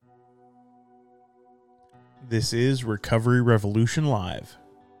This is Recovery Revolution Live.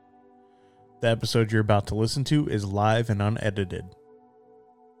 The episode you're about to listen to is live and unedited.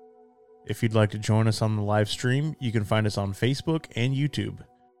 If you'd like to join us on the live stream, you can find us on Facebook and YouTube.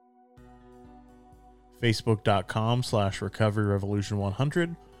 Facebook.com/Recovery Revolution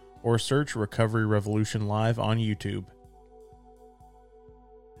 100 or search Recovery Revolution Live on YouTube.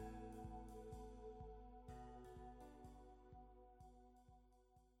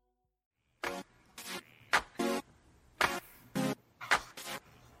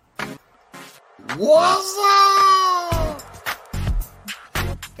 What's up?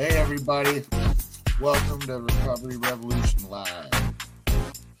 Hey everybody, welcome to Recovery Revolution Live.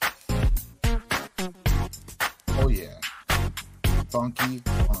 Oh yeah, funky.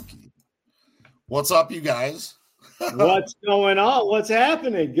 What's up, you guys? What's going on? What's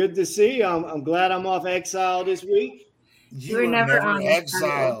happening? Good to see you. I'm glad I'm off exile this week. You were never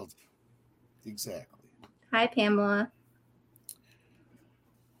exiled. Exactly. Hi, Pamela.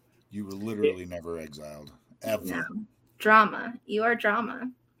 You were literally never exiled. Ever. No. Drama. You are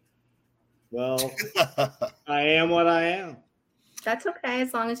drama. Well, I am what I am. That's okay,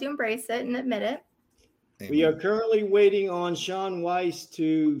 as long as you embrace it and admit it. Amen. We are currently waiting on Sean Weiss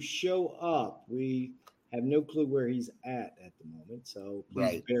to show up. We have no clue where he's at the moment, so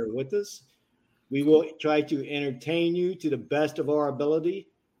please bear with us. We will try to entertain you to the best of our ability.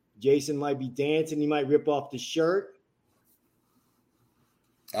 Jason might be dancing. He might rip off the shirt.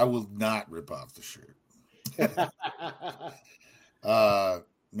 I will not rip off the shirt.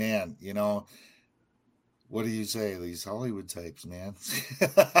 Man, you know, what do you say? These Hollywood types, man.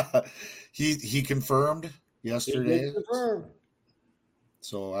 He confirmed yesterday. He confirmed.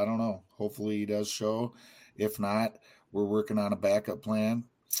 So I don't know. Hopefully he does show. If not, we're working on a backup plan.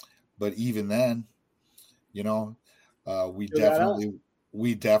 But even then, you know, we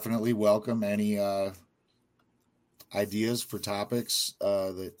definitely welcome any ideas for topics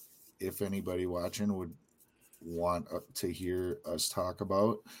that if anybody watching would want to hear us talk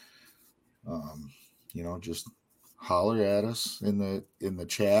about. You know, just holler at us in the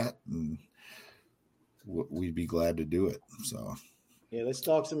chat and we'd be glad to do it. So yeah, let's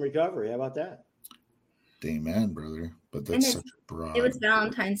talk some recovery. How about that? Amen, brother. But that's such a broad. It was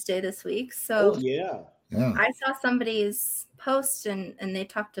Valentine's Day this week, so yeah. I saw somebody's post and they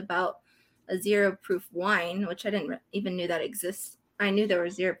talked about a zero proof wine, which I didn't even knew that exists. I knew there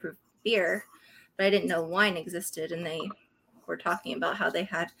was zero proof beer, but I didn't know wine existed. And they were talking about how they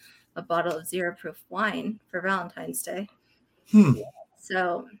had a bottle of zero proof wine for Valentine's Day.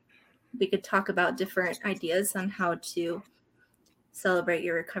 So we could talk about different ideas on how to celebrate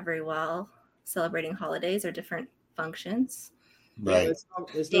your recovery while celebrating holidays or different functions. Right. Let's talk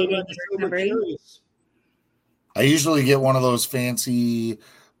about recovery. I usually get one of those fancy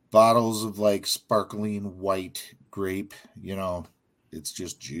bottles of like sparkling white grape, you know, it's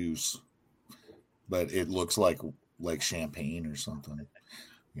just juice, but it looks like champagne or something,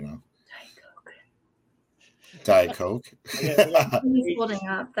 you know. Diet Coke. He's holding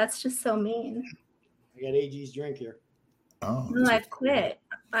up. That's just so mean. I got AG's drink here. Oh, no, I've quit.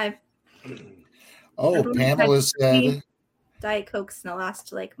 Pamela said Diet Cokes in the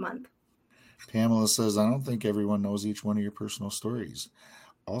last month. Pamela says, I don't think everyone knows each one of your personal stories.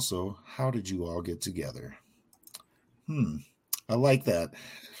 Also, how did you all get together? I like that.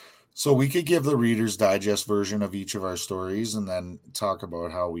 So we could give the Reader's Digest version of each of our stories and then talk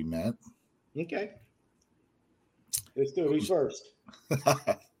about how we met. Okay. Let's do it. Who's first?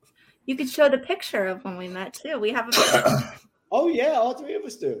 You could show the picture of when we met too. We have a picture. Oh yeah, all three of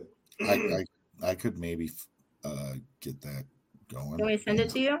us do. I could maybe get that going. Can we send it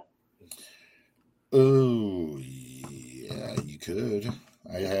to you? Oh yeah, you could.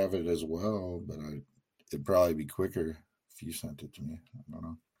 I have it as well, but it'd probably be quicker if you sent it to me. I don't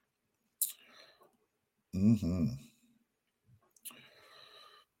know.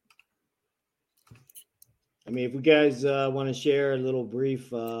 I mean, if you guys want to share a little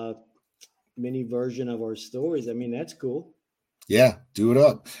brief mini version of our stories, I mean, that's cool. Yeah, do it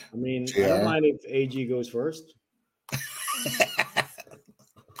up. I mean, I don't mind if AG goes first.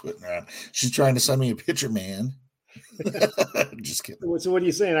 Putting her on. She's trying to send me a picture, man. Just kidding. So what are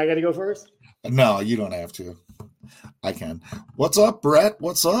you saying? I got to go first? No, you don't have to. I can. What's up, Brett?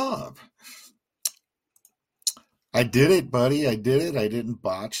 What's up? I did it, buddy. I did it. I didn't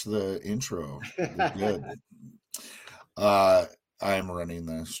botch the intro. We're good. I'm running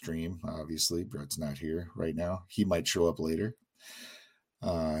the stream, obviously. Brett's not here right now. He might show up later.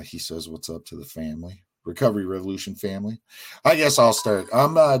 He says, what's up to the family? Recovery Revolution family. I guess I'll start.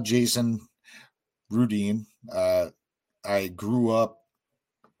 I'm Jason Rudine. I grew up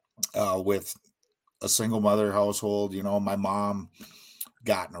with a single mother household. You know, my mom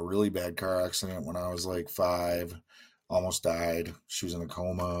got in a really bad car accident when I was like 5, almost died. She was in a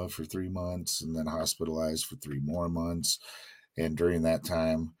coma for 3 months and then hospitalized for 3 more months. And during that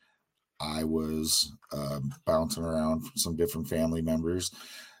time, I was bouncing around from some different family members,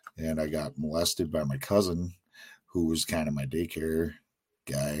 and I got molested by my cousin, who was kind of my daycare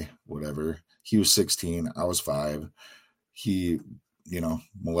guy, whatever. He was 16, I was 5. He,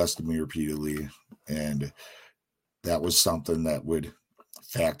 molested me repeatedly, and that was something that would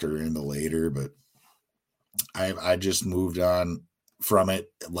factor into later, but I just moved on from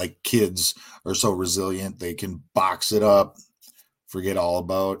it. Like, kids are so resilient, they can box it up, forget all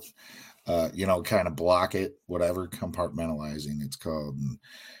about, kind of block it, whatever, compartmentalizing it's called. And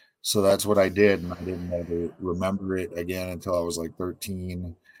so that's what I did, and I didn't ever remember it again until I was like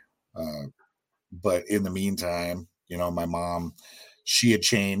 13. But in the meantime, my mom, she had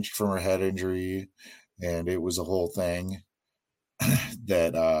changed from her head injury, and it was a whole thing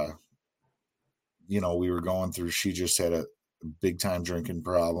that, we were going through. She just had a big time drinking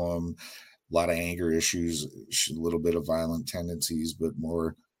problem, a lot of anger issues, a little bit of violent tendencies, but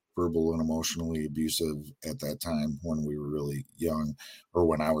more verbal and emotionally abusive at that time when we were really young, or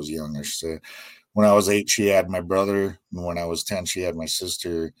when I was young, I should say. When I was 8, she had my brother, and when I was 10, she had my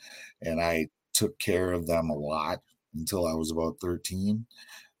sister, and I took care of them a lot until I was about 13,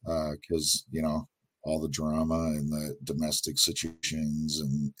 because, all the drama and the domestic situations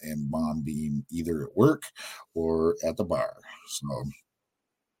and mom being either at work or at the bar. So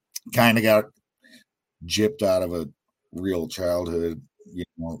kind of got gypped out of a real childhood,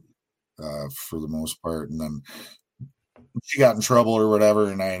 for the most part. And then she got in trouble or whatever,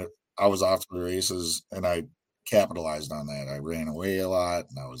 and I was off to the races, and I capitalized on that. I ran away a lot,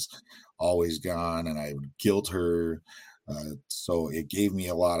 and I was always gone, and I would guilt her. So it gave me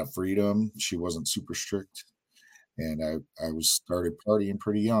a lot of freedom. She wasn't super strict, and I started partying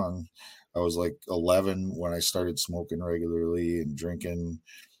pretty young. I was like 11 when I started smoking regularly and drinking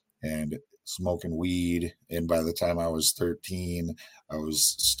and smoking weed. And by the time I was 13, I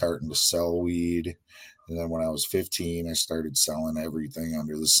was starting to sell weed. And then when I was 15, I started selling everything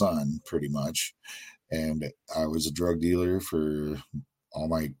under the sun, pretty much. And I was a drug dealer for all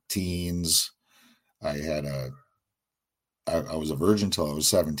my teens. I was a virgin until I was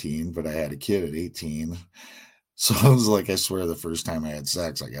 17, but I had a kid at 18. So it was like, I swear, the first time I had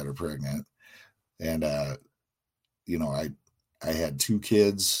sex, I got her pregnant. And, I had 2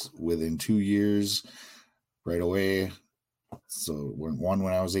 kids within 2 years right away. So one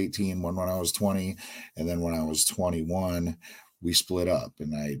when I was 18, one when I was 20. And then when I was 21, we split up,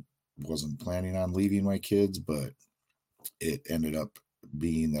 and I wasn't planning on leaving my kids, but it ended up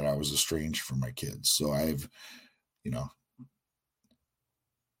being that I was estranged from my kids. So I've,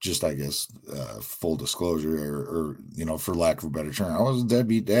 just, I guess, full disclosure, or, for lack of a better term, I was a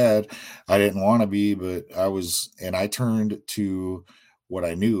deadbeat dad. I didn't want to be, but I was, and I turned to what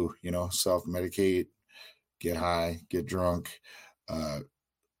I knew, self-medicate, get high, get drunk,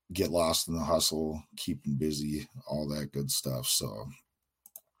 get lost in the hustle, keeping busy, all that good stuff. So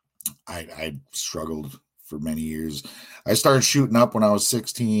I struggled for many years. I started shooting up when I was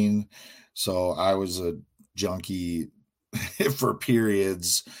 16. So I was a junkie for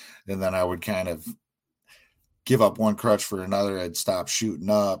periods, and then I would kind of give up one crutch for another. I'd stop shooting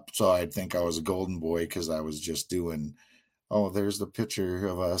up, so I'd think I was a golden boy because I was just doing, oh, there's the picture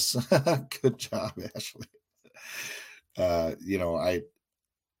of us. Good job, Ashley. I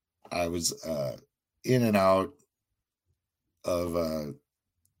was in and out of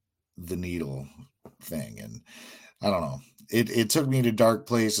the needle thing, and I don't know. It took me to dark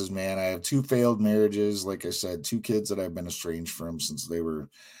places, man. I have 2 failed marriages. Like I said, 2 kids that I've been estranged from since they were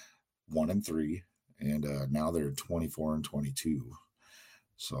 1 and 3. And now they're 24 and 22.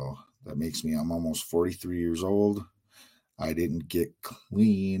 So that makes me, I'm almost 43 years old. I didn't get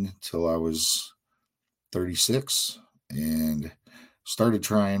clean till I was 36, and started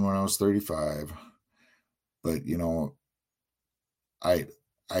trying when I was 35. But,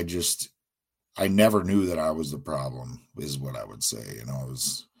 I never knew that I was the problem, is what I would say. It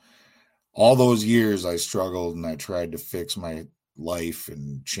was all those years I struggled, and I tried to fix my life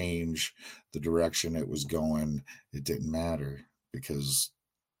and change the direction it was going. It didn't matter, because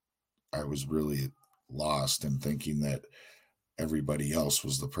I was really lost in thinking that everybody else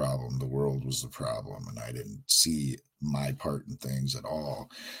was the problem. The world was the problem. And I didn't see my part in things at all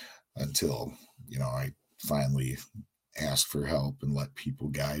until, I finally asked for help and let people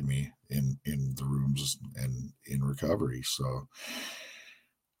guide me in the rooms and in recovery. So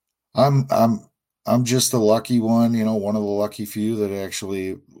I'm just a lucky one, one of the lucky few that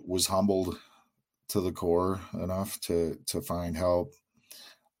actually was humbled to the core enough to find help.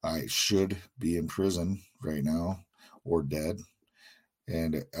 I should be in prison right now or dead.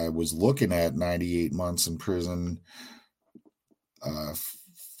 And I was looking at 98 months in prison,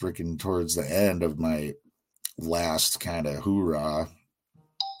 freaking towards the end of my last kind of hoorah.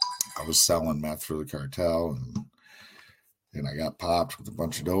 I was selling meth for the cartel, and I got popped with a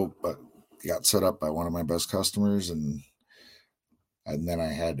bunch of dope, but got set up by one of my best customers. And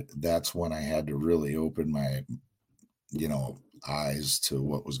then that's when I had to really open my, eyes to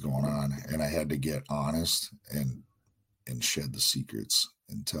what was going on. And I had to get honest and shed the secrets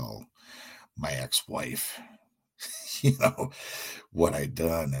and tell my ex-wife, what I'd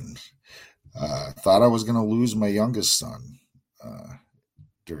done. And thought I was going to lose my youngest son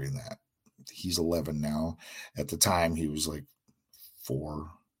during that. He's 11 now. At the time, he was like 4.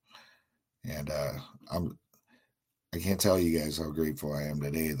 And I can't tell you guys how grateful I am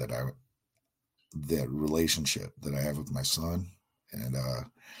today that relationship that I have with my son. And,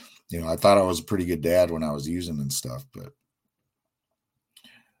 I thought I was a pretty good dad when I was using and stuff, but,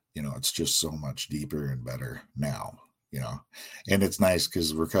 it's just so much deeper and better now, and it's nice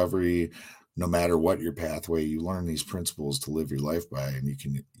because recovery, no matter what your pathway, you learn these principles to live your life by, and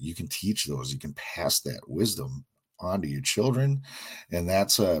you can teach those, you can pass that wisdom on to your children. And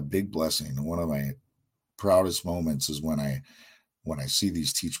that's a big blessing. One of my proudest moments is when I see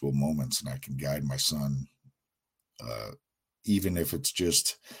these teachable moments and I can guide my son, even if it's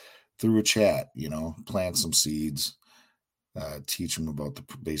just through a chat, plant some seeds, teach him about the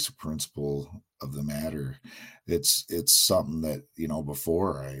basic principle of the matter. It's something that,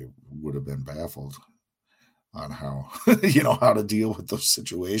 before I would have been baffled on how, how to deal with those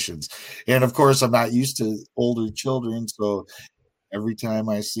situations. And of course, I'm not used to older children. So every time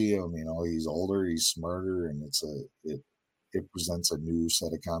I see him, he's older, he's smarter, and it presents a new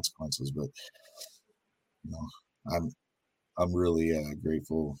set of consequences. But, I'm really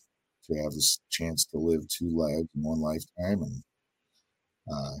grateful to have this chance to live 2 lives in one lifetime. And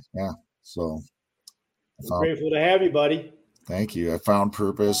so grateful to have you, buddy. Thank you. I found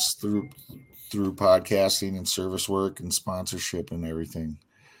purpose through podcasting and service work and sponsorship and everything.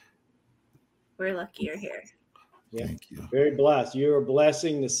 We're lucky you're here. Yeah. Thank you. Very blessed. You're a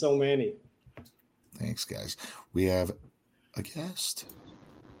blessing to so many. Thanks, guys. We have a guest.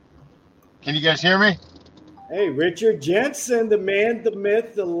 Can you guys hear me? Hey, Richard Jensen, the man, the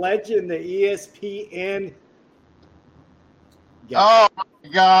myth, the legend, the ESPN guy. Oh, my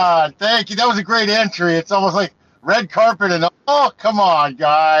God. Thank you. That was a great entry. It's almost like red carpet. And oh, come on,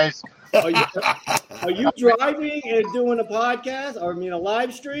 guys. Are you driving and doing a podcast or a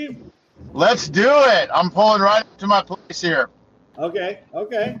live stream? Let's do it. I'm pulling right up to my place here. Okay.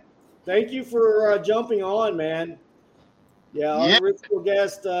 Thank you for jumping on, man. Yeah, our original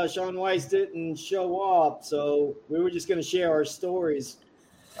guest, Sean Weiss, didn't show up, so we were just going to share our stories.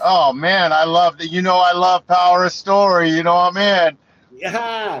 Oh, man, I love that. I love power of story. I'm in.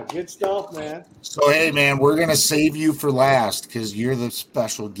 Yeah, good stuff, man. So, hey, man, we're going to save you for last because you're the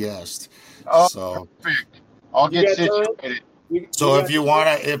special guest. Oh, so perfect. I'll get situated. So if you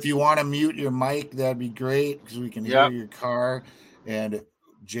want to mute your mic, that'd be great because we can hear your car. And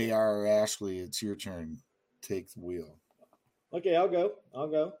JR or Ashley, it's your turn. Take the wheel. Okay, I'll go.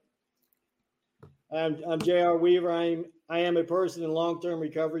 I'm J.R. Weaver. I am a person in long-term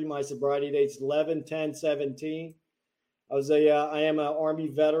recovery. My sobriety date's 11/10/17. I am an Army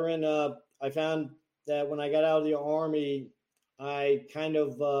veteran. I found that when I got out of the Army, I kind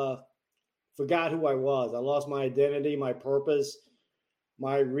of forgot who I was. I lost my identity, my purpose,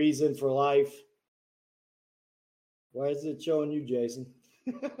 my reason for life. Why is it showing you, Jason?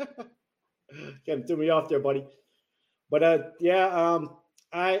 Kind of threw me off there, buddy. But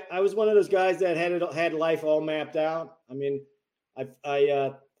I was one of those guys that had life all mapped out.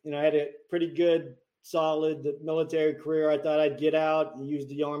 I had a pretty good, solid military career. I thought I'd get out and use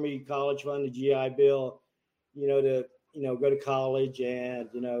the Army college fund, the GI Bill, to go to college and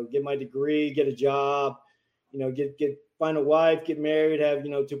get my degree, get a job, find a wife, get married, have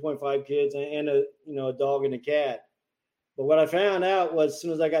 2.5 kids and a dog and a cat. But what I found out was, as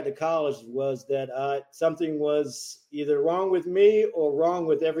soon as I got to college, was that something was either wrong with me or wrong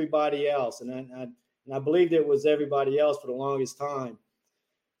with everybody else, and I believed it was everybody else for the longest time.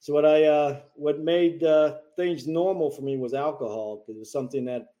 So what made things normal for me was alcohol, because it was something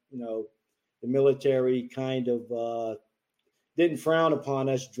that the military kind of didn't frown upon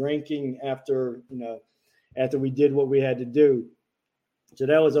us drinking after we did what we had to do. So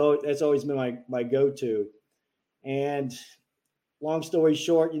that's always been my go-to. And long story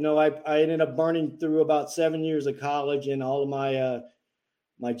short, I ended up burning through about 7 years of college and all of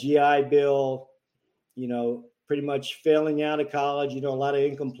my GI Bill, pretty much failing out of college, a lot of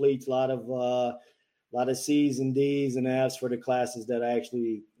incompletes, a lot of C's and D's and F's for the classes that I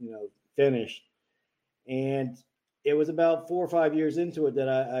actually, finished. And it was about 4 or 5 years into it that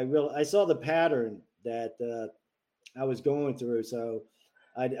I saw the pattern that I was going through. So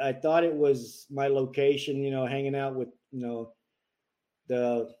I thought it was my location, hanging out with,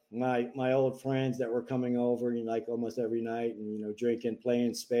 my old friends that were coming over, like almost every night, and drinking,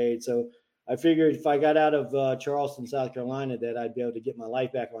 playing spades. So I figured if I got out of Charleston, South Carolina, that I'd be able to get my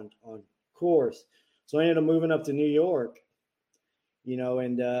life back on course. So I ended up moving up to New York,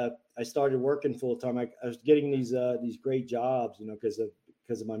 and I started working full time. I was getting these great jobs, because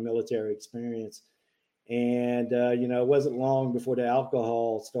of my military experience. And it wasn't long before the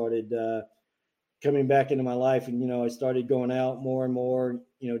alcohol started coming back into my life, and I started going out more and more,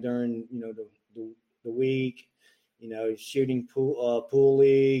 during the week, shooting pool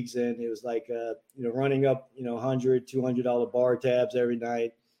leagues, and it was like running up $100, $200 bar tabs every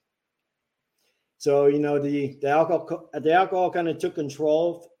night. So the alcohol kind of took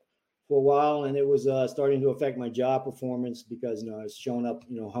control for a while, and it was starting to affect my job performance because I was showing up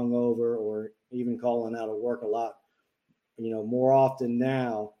hungover or even calling out of work a lot, more often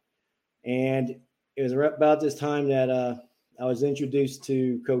now. And it was about this time that I was introduced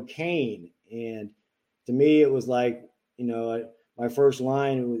to cocaine, and to me it was like my first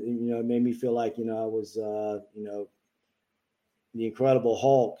line. It made me feel like I was the Incredible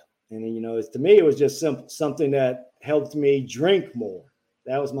Hulk, and to me it was just something that helped me drink more.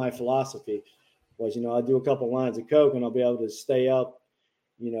 That was my philosophy. Was I'll do a couple lines of coke and I'll be able to stay up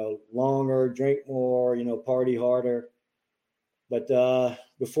longer, drink more, party harder. But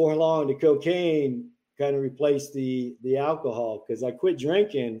before long, the cocaine kind of replaced the alcohol, because I quit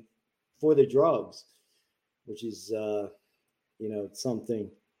drinking for the drugs, which is, something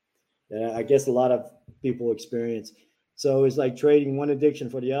that I guess a lot of people experience. So it's like trading one addiction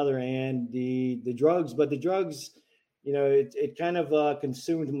for the other, and the drugs. But the drugs, it kind of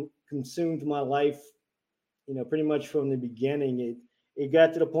consumed my life, pretty much from the beginning. It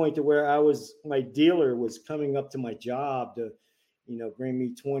got to the point to where my dealer was coming up to my job to, bring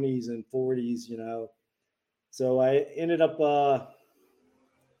me 20s and 40s, So I ended up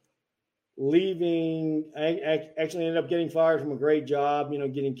leaving. I actually ended up getting fired from a great job,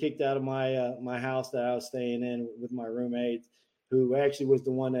 getting kicked out of my house that I was staying in with my roommate, who actually was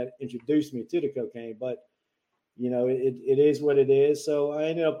the one that introduced me to the cocaine. But, it is what it is. So I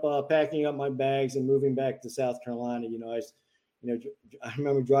ended up packing up my bags and moving back to South Carolina. I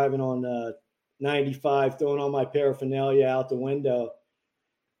remember driving on 95, throwing all my paraphernalia out the window,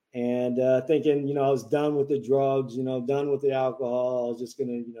 and thinking, I was done with the drugs, done with the alcohol. I was just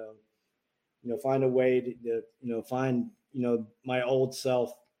gonna, find a way to find, my old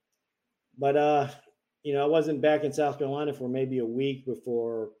self. But I wasn't back in South Carolina for maybe a week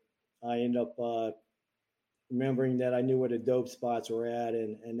before I ended up remembering that I knew where the dope spots were at,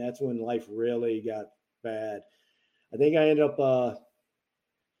 and that's when life really got bad. I think I ended up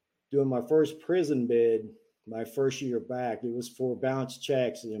doing my first prison bid my first year back. It was for bounced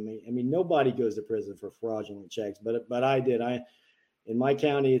checks. I mean, nobody goes to prison for fraudulent checks, but I did. In my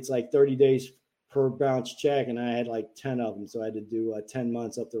county, it's like 30 days per bounced check, and I had like 10 of them, so I had to do 10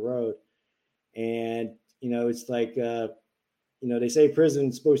 months up the road. And it's like they say prison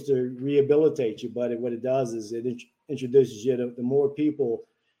is supposed to rehabilitate you, but what it does is it introduces you to the more people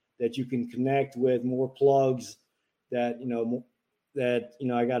that you can connect with, more plugs that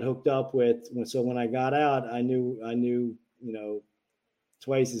I got hooked up with. So when I got out, I knew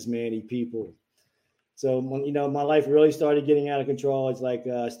twice as many people. So when my life really started getting out of control, it's like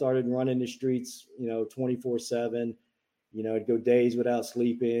I started running the streets 24/7. I'd go days without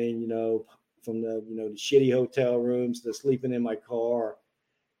sleeping. From the the shitty hotel rooms to sleeping in my car.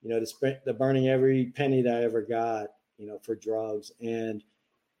 To burning every penny that I ever got for drugs. And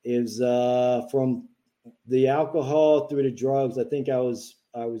it was from the alcohol through the drugs. I think I was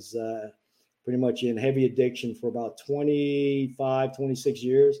pretty much in heavy addiction for about 25, 26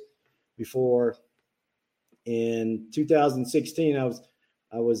 years before in 2016,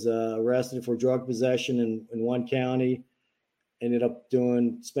 I was arrested for drug possession in one county. Ended up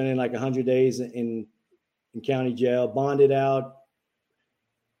spending like 100 days in county jail, bonded out,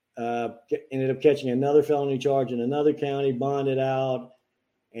 ended up catching another felony charge in another county, bonded out.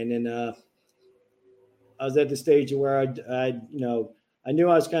 And then I was at the stage where I knew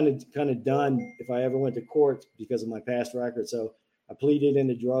I was kind of done if I ever went to court because of my past record. So I pleaded in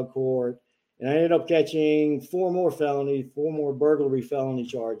the drug court, and I ended up catching four more burglary felony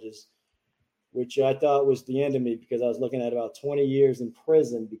charges. which I thought was the end of me because I was looking at about 20 years in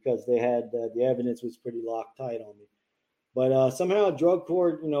prison because they had the evidence was pretty locked tight on me. But somehow drug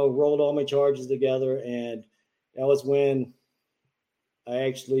court, rolled all my charges together. And that was when I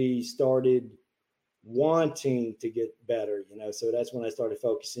actually started wanting to get better, so that's when I started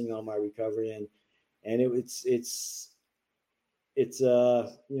focusing on my recovery. And it's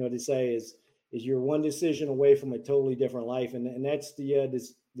to say is you're one decision away from a totally different life. And that's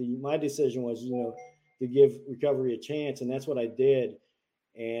my decision was, to give recovery a chance. And that's what I did.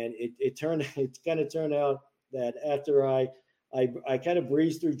 And it kind of turned out that after I kind of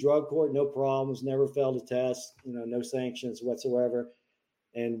breezed through drug court, no problems, never failed a test, no sanctions whatsoever.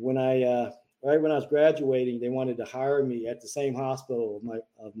 And when right when I was graduating, they wanted to hire me at the same hospital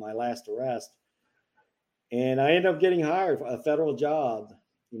of my last arrest. And I ended up getting hired for a federal job,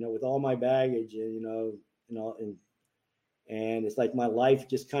 with all my baggage, and it's like my life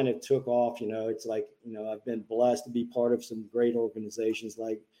just kind of took off. It's like, I've been blessed to be part of some great organizations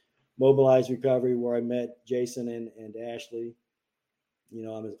like Mobilize Recovery, where I met Jason and Ashley.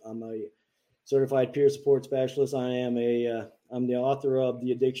 I'm a certified peer support specialist. I'm the author of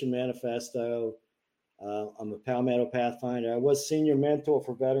the Addiction Manifesto. I'm a Palmetto Pathfinder. I was senior mentor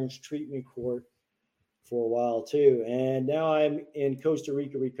for Veterans Treatment Court for a while too. And now I'm in Costa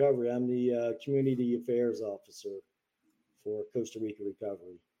Rica Recovery. I'm the community affairs officer for Costa Rica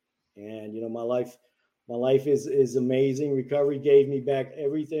Recovery. And, my life is amazing. Recovery gave me back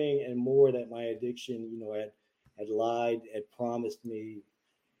everything and more that my addiction, had lied, had promised me.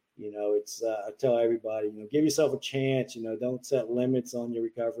 I tell everybody, give yourself a chance, don't set limits on your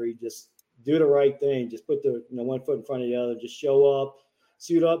recovery. Just do the right thing. Just put the, one foot in front of the other. Just show up,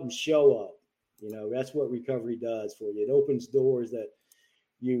 suit up and show up. That's what recovery does for you. It opens doors that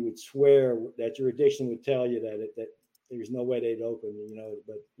you would swear that your addiction would tell you that there's no way they'd open,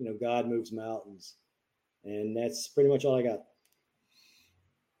 but, God moves mountains. And that's pretty much all I got.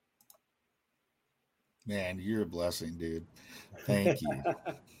 Man, you're a blessing, dude. Thank you.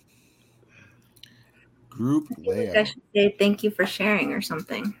 Group layout. I should say thank you for sharing or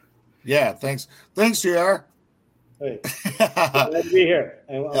something. Yeah, thanks. Thanks, JR. Hey, glad to be here.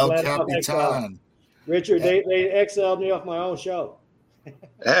 El Capitan. Richard, they exiled me off my own show.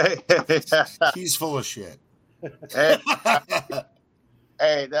 He's full of shit.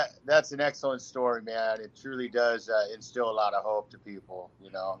 Hey, that's an excellent story, man. It truly does instill a lot of hope to people.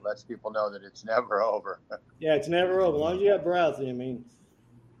 Lets people know that it's never over. Yeah, it's never over. As long as you have breath,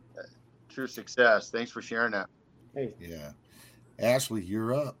 True success. Thanks for sharing that. Hey. Yeah. Ashley,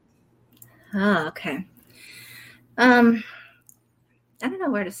 you're up. Oh, okay. I don't know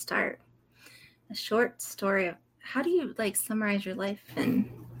where to start. A short story of how do you summarize your life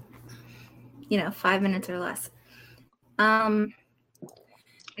in 5 minutes or less? I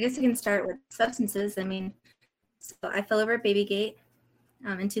guess I can start with substances. So I fell over at Babygate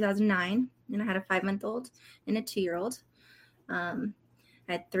in 2009, and I had a 5-month-old and a 2-year-old.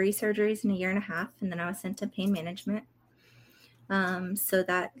 I had 3 surgeries in a year and a half, and then I was sent to pain management. So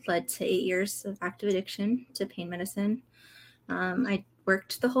that led to 8 years of active addiction to pain medicine. I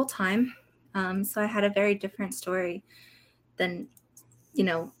worked the whole time. So I had a very different story than,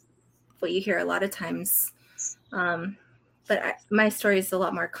 what you hear a lot of times. But my story is a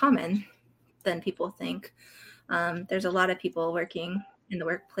lot more common than people think. There's a lot of people working in the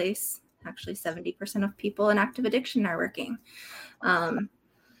workplace. Actually, 70% of people in active addiction are working.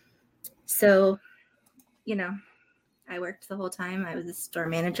 So, I worked the whole time. I was a store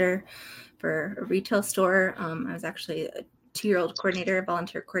manager for a retail store. I was actually a 2-year-old coordinator,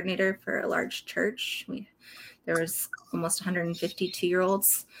 volunteer coordinator for a large church. There was almost 150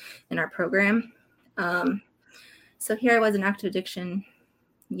 2-year-olds in our program. So here I was in active addiction,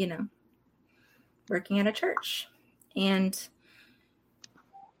 working at a church. And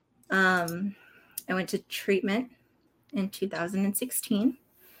I went to treatment in 2016.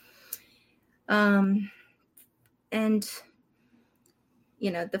 And,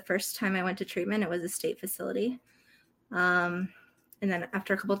 the first time I went to treatment, it was a state facility. And then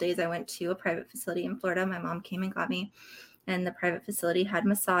after a couple of days, I went to a private facility in Florida. My mom came and got me, and the private facility had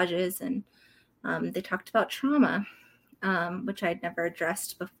massages, and they talked about trauma, which I'd never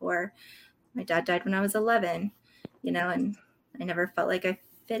addressed before. My dad died when I was 11, and I never felt like I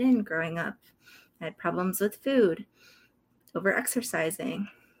fit in growing up. I had problems with food, over-exercising,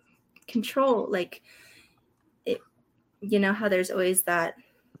 control, how there's always that,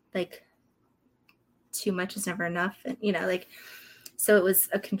 too much is never enough. And, so it was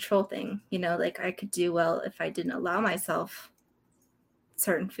a control thing, I could do well if I didn't allow myself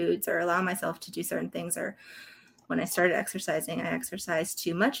certain foods or allow myself to do certain things or when I started exercising, I exercised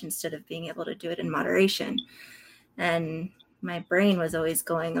too much instead of being able to do it in moderation. And my brain was always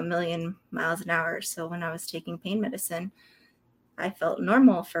going a million miles an hour. So when I was taking pain medicine, I felt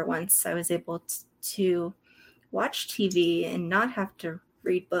normal for once. I was able to watch TV and not have to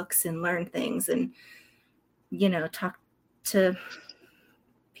read books and learn things and, talk to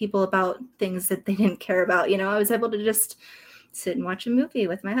people about things that they didn't care about. I was able to just sit and watch a movie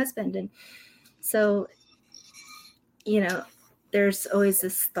with my husband. And so, there's always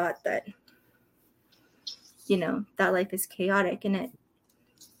this thought that, that life is chaotic, and it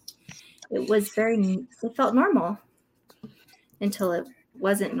felt normal until it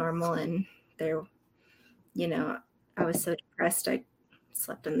wasn't normal. And there, I was so depressed. I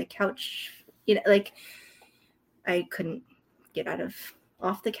slept on the couch, I couldn't get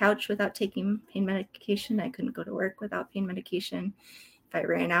off the couch without taking pain medication. I couldn't go to work without pain medication. If I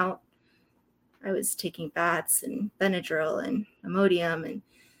ran out, I was taking baths and Benadryl and Imodium.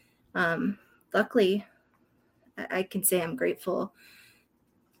 And luckily, I can say I'm grateful,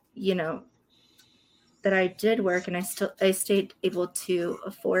 that I did work, and I stayed able to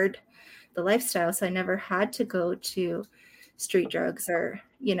afford the lifestyle. So I never had to go to street drugs or,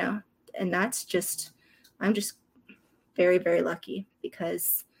 and I'm just very, very lucky,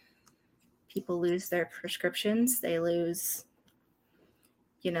 because people lose their prescriptions. They lose,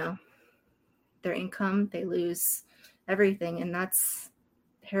 their income. They lose everything. And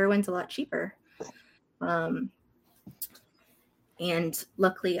heroin's a lot cheaper. And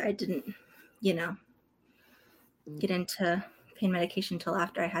luckily I didn't, get into pain medication until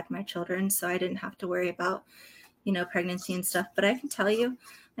after I had my children. So I didn't have to worry about, pregnancy and stuff. But I can tell you,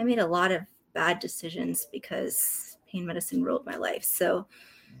 I made a lot of bad decisions because pain medicine ruled my life. So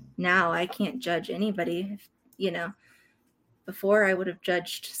now I can't judge anybody. Before I would have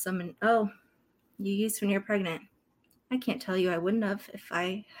judged someone, oh, you used when you're pregnant. I can't tell you I wouldn't have if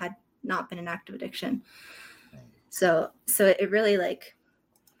I had not been in active addiction. So it really,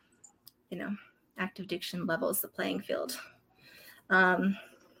 active addiction levels the playing field.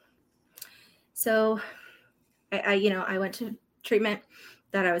 So I went to treatment,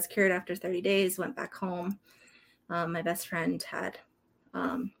 thought I was cured after 30 days, went back home. My best friend had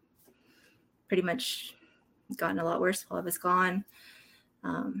pretty much gotten a lot worse while I was gone.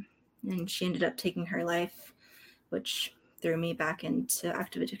 And she ended up taking her life, which threw me back into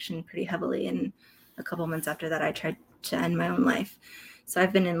active addiction pretty heavily. And a couple months after that, I tried to end my own life. So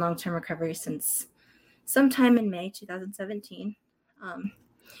I've been in long-term recovery since sometime in May 2017. And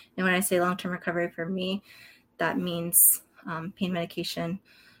when I say long-term recovery for me, that means pain medication,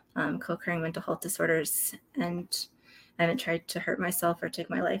 co-occurring mental health disorders, and I haven't tried to hurt myself or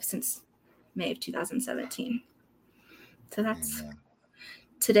take my life since May of 2017. So that's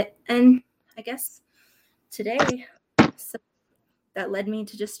today. And I guess today, so that led me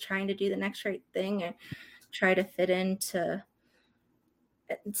to just trying to do the next right thing and try to fit into.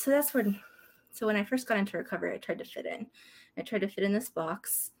 So when I first got into recovery, I tried to fit in. I tried to fit in this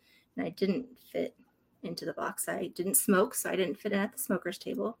box, and I didn't fit into the box. I didn't smoke, so I didn't fit in at the smoker's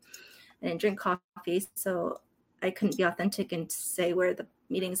table. I didn't drink coffee, so I couldn't be authentic and say where the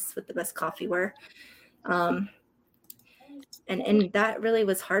meetings with the best coffee were. And that really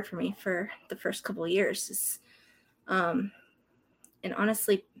was hard for me for the first couple of years. And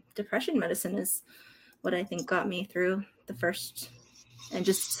honestly, depression medicine is what I think got me through the first, and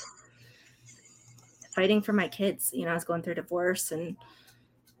just fighting for my kids. I was going through divorce, and,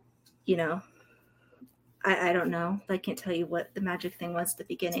 I don't know. I can't tell you what the magic thing was at the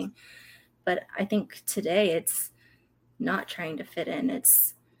beginning, but I think today it's not trying to fit in.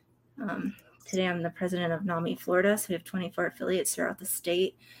 It's today I'm the president of NAMI Florida, so we have 24 affiliates throughout the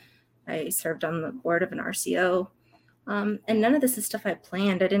state. I served on the board of an RCO, and none of this is stuff I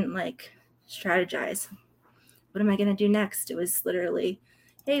planned. I didn't strategize. What am I going to do next? It was literally,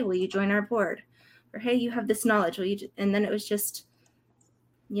 hey, will you join our board? Or, hey, you have this knowledge. Will you? And then it was just,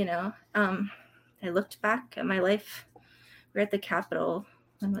 I looked back at my life. We were at the Capitol.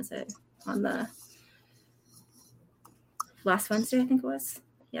 When was it? On the last Wednesday, I think it was.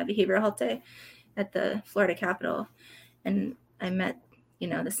 Yeah, Behavioral Health Day at the Florida Capitol. And I met,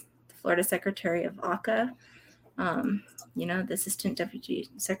 the Florida Secretary of ACA, the Assistant Deputy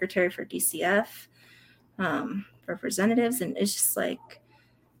Secretary for DCF, representatives. And it's just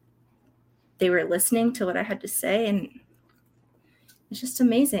they were listening to what I had to say. And it's just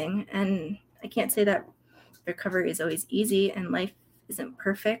amazing. And I can't say that recovery is always easy and life isn't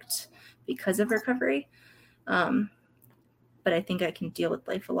perfect because of recovery. But I think I can deal with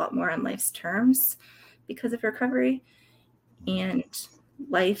life a lot more on life's terms because of recovery. And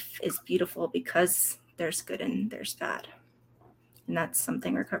life is beautiful because there's good and there's bad. And that's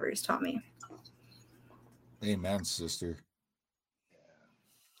something recovery's taught me. Amen, sister.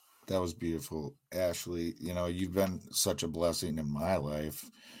 That was beautiful. Ashley, you've been such a blessing in my life,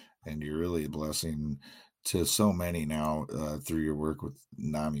 and you're really a blessing to so many now through your work with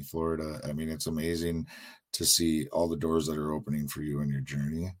NAMI Florida. I mean, it's amazing to see all the doors that are opening for you in your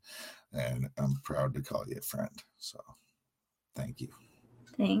journey, and I'm proud to call you a friend. So thank you.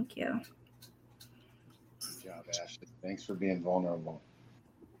 Thank you. Good job, Ashley. Thanks for being vulnerable.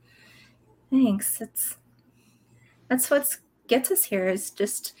 Thanks. That's what gets us here. Is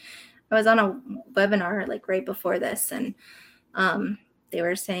just, I was on a webinar like right before this, and they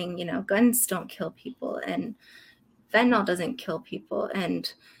were saying, guns don't kill people, and fentanyl doesn't kill people,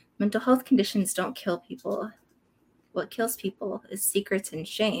 and mental health conditions don't kill people. What kills people is secrets and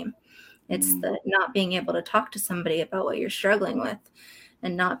shame. It's the not being able to talk to somebody about what you're struggling with,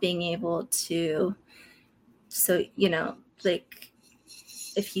 and not being able to, like,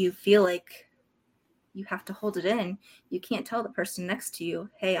 if you feel like you have to hold it in, you can't tell the person next to you,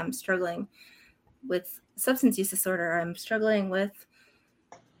 hey, I'm struggling with substance use disorder. I'm struggling with,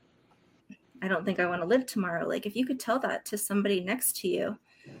 I don't think I want to live tomorrow. Like, if you could tell that to somebody next to you,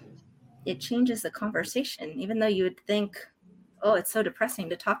 it changes the conversation. Even though you would think, oh, it's so depressing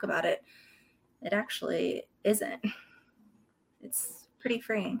to talk about it, it actually isn't. It's pretty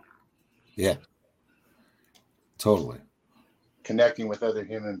freeing. Yeah, totally. Connecting with other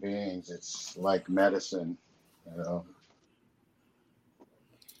human beings, it's like medicine,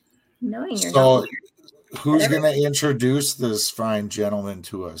 Knowing you're so who's going to introduce this fine gentleman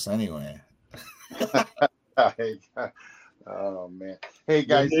to us anyway? Oh man. Hey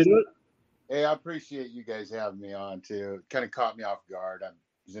guys, hey, I appreciate you guys having me on too. It kind of caught me off guard. I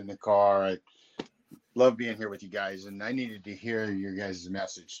was in the car. I love being here with you guys, and I needed to hear your guys'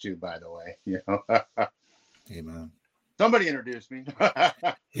 message too, by the way. Amen. Somebody introduced me.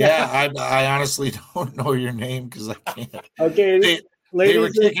 Yeah, I honestly don't know your name because I can't. Okay, they were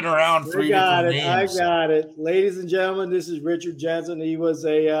kicking around three different names. I got it. Ladies and gentlemen, this is Richard Jensen. He was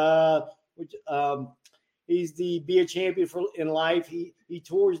he's the Be a Champion in life. He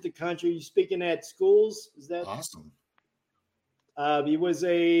tours the country speaking at schools. Is that awesome? He was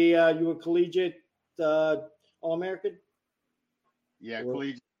you were collegiate All-American. Yeah,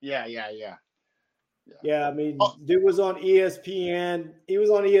 collegiate. Yeah. Yeah, I mean, dude was on ESPN. He was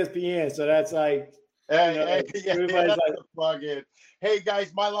on ESPN, so that's like, everybody's like, plug in. Hey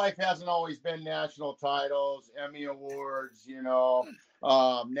guys, my life hasn't always been national titles, Emmy awards,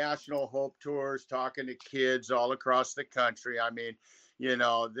 national hope tours, talking to kids all across the country. I mean,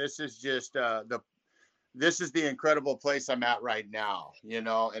 this is just this is the incredible place I'm at right now,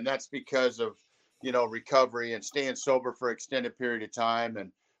 and that's because of, recovery and staying sober for an extended period of time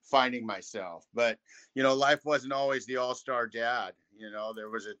and finding myself. But life wasn't always the all-star dad. There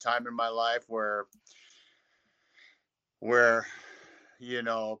was a time in my life where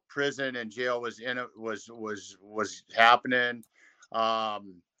prison and jail was happening.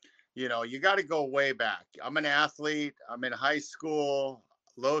 You got to go way back. I'm an athlete. I'm in high school,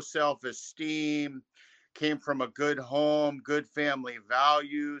 low self-esteem, came from a good home, good family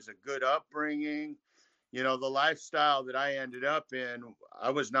values, a good upbringing. The lifestyle that I ended up in, I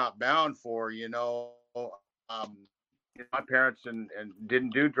was not bound for. My parents and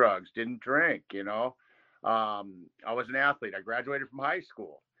didn't do drugs, didn't drink. I was an athlete. I graduated from high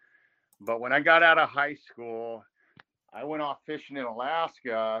school, but when I got out of high school, I went off fishing in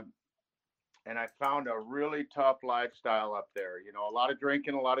Alaska, and I found a really tough lifestyle up there. A lot of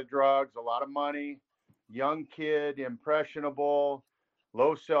drinking, a lot of drugs, a lot of money, young kid, impressionable,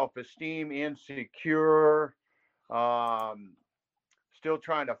 low self-esteem, insecure, still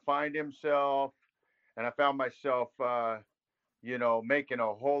trying to find himself. And I found myself, making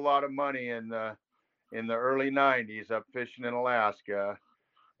a whole lot of money in the early 90s up fishing in Alaska,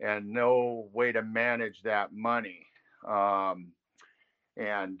 and no way to manage that money.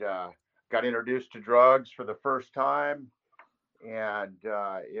 And got introduced to drugs for the first time, and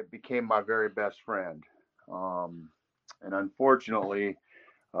it became my very best friend. And unfortunately,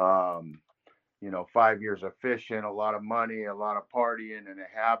 5 years of fishing, a lot of money, a lot of partying, and a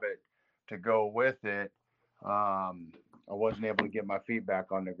habit to go with it, I wasn't able to get my feet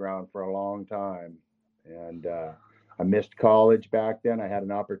back on the ground for a long time. And I missed college back then. I had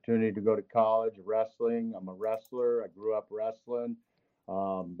an opportunity to go to college, wrestling. I'm a wrestler. I grew up wrestling.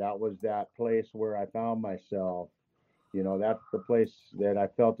 That was that place where I found myself. That's the place that I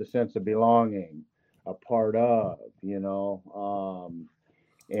felt a sense of belonging, a part of,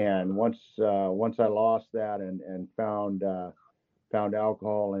 and once I lost that and found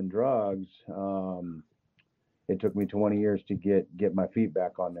alcohol and drugs, it took me 20 years to get my feet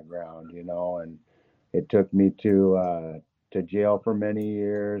back on the ground, you know, and it took me to jail for many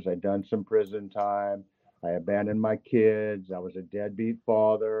years. I'd done some prison time. I abandoned my kids. I was a deadbeat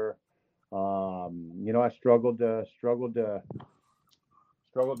father. You know, I struggled to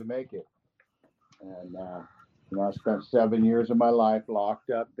make it. And, you know, I spent 7 years of my life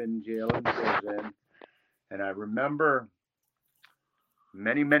locked up in jail and prison. And I remember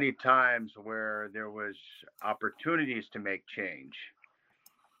many, many times where there was opportunities to make change.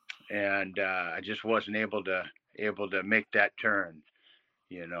 And I just wasn't able to make that turn.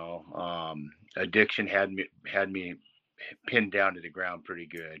 You know, addiction had me pinned down to the ground pretty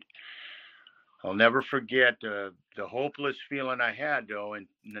good. I'll never forget the hopeless feeling I had, though, in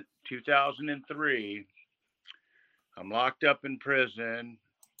 2003. I'm locked up in prison,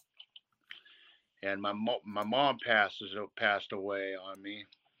 and my mom passed away on me,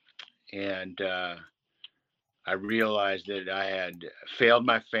 and I realized that I had failed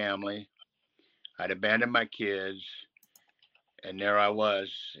my family. I'd abandoned my kids, and there I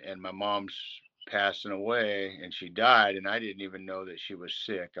was, and my mom's passing away, and she died, and I didn't even know that she was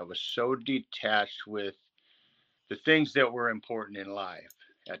sick. I was so detached with the things that were important in life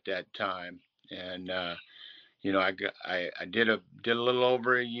at that time. And you know, I did a little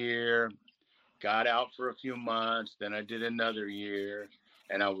over a year, got out for a few months, then I did another year,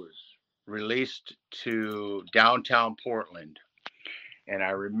 and I was released to downtown Portland. And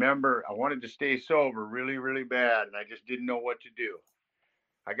I remember I wanted to stay sober really, really bad, and I just didn't know what to do.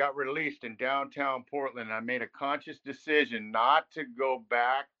 I got released in downtown Portland, and I made a conscious decision not to go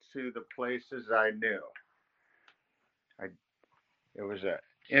back to the places I knew. It was an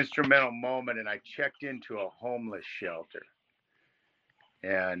instrumental moment, and I checked into a homeless shelter.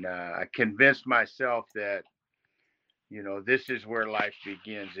 And I convinced myself that, you know, this is where life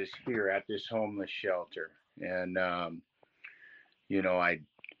begins, is here at this homeless shelter. And, you know, I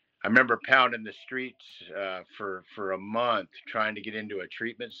remember pounding the streets for a month trying to get into a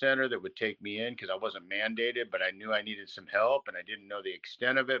treatment center that would take me in, because I wasn't mandated, but I knew I needed some help, and I didn't know the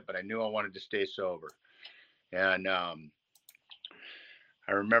extent of it, but I knew I wanted to stay sober. And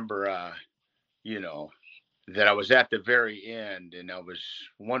I remember, you know, that I was at the very end, and I was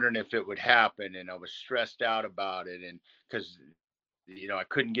wondering if it would happen, and I was stressed out about it. And because, you know, I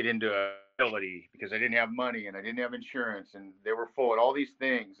couldn't get into a facility because I didn't have money and I didn't have insurance, and they were full and all these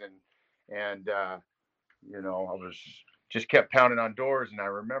things. And you know, I was just kept pounding on doors. And I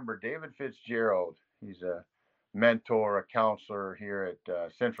remember David Fitzgerald. He's a mentor, a counselor here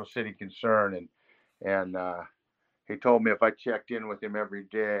at Central City Concern. And he told me if I checked in with him every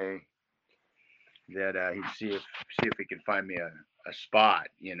day, that he'd see if he could find me a spot,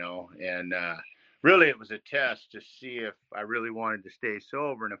 you know. And really it was a test to see if I really wanted to stay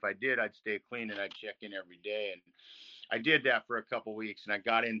sober, and if I did, I'd stay clean and I'd check in every day. And I did that for a couple of weeks, and I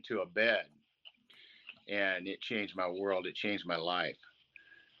got into a bed, and it changed my world. It changed my life.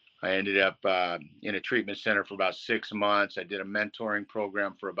 I ended up in a treatment center for about 6 months. I did a mentoring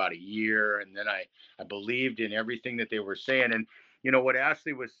program for about a year, and then I believed in everything that they were saying. And you know what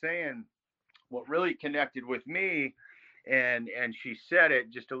Ashley was saying, what really connected with me, and she said it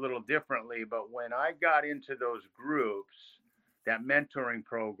just a little differently, but when I got into those groups, that mentoring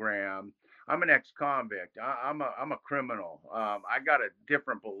program, I'm an ex-convict. I'm a criminal. I got a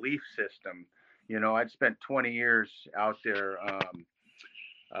different belief system. You know, I'd spent 20 years out there.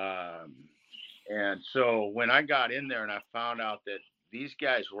 And so when I got in there and I found out that these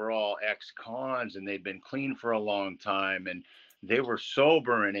guys were all ex-cons and they'd been clean for a long time, and they were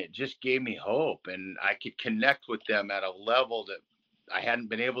sober, and it just gave me hope, and I could connect with them at a level that I hadn't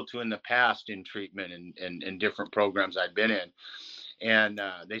been able to in the past in treatment and different programs I'd been in. And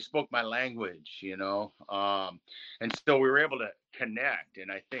they spoke my language, you know, and so we were able to connect.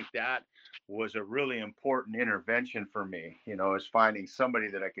 And I think that was a really important intervention for me, you know, is finding somebody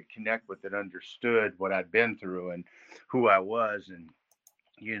that I could connect with that understood what I'd been through and who I was. And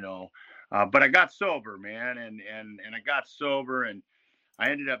you know, but I got sober, man, and I got sober, and I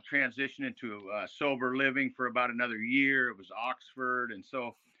ended up transitioning to sober living for about another year. It was Oxford, and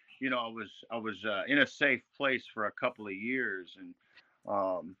so, you know, I was in a safe place for a couple of years, and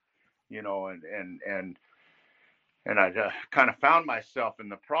you know, and I kind of found myself in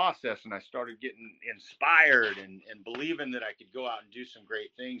the process, and I started getting inspired and believing that I could go out and do some great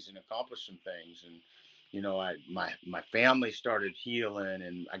things and accomplish some things. And you know, my family started healing,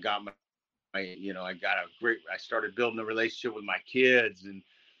 and I got I started building a relationship with my kids, and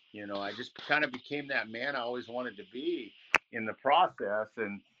you know, I just kind of became that man I always wanted to be in the process.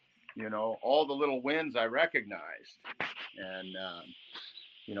 And you know, all the little wins I recognized. And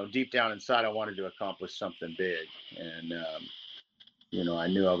deep down inside, I wanted to accomplish something big. And, I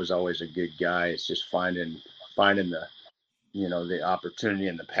knew I was always a good guy. It's just finding the, the opportunity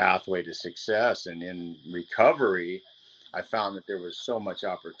and the pathway to success. And in recovery, I found that there was so much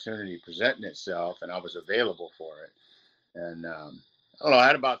opportunity presenting itself, and I was available for it. And I don't know, I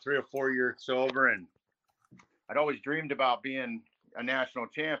had about 3 or 4 years sober, and I'd always dreamed about being a national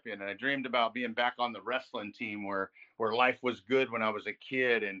champion, and I dreamed about being back on the wrestling team where life was good when I was a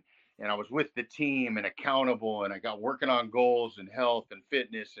kid, and I was with the team and accountable, and I got working on goals and health and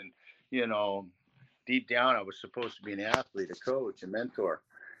fitness, and deep down I was supposed to be an athlete, a coach, a mentor.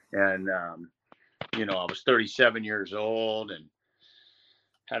 And I was 37 years old and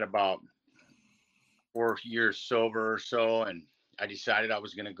had about 4 years sober or so, and I decided I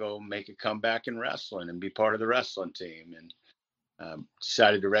was going to go make a comeback in wrestling and be part of the wrestling team, and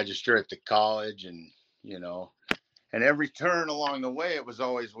decided to register at the college. And and every turn along the way, it was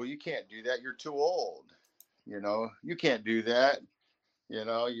always, well, you can't do that, you're too old, you can't do that,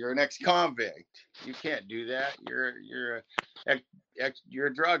 you're an ex-convict, you can't do that, you're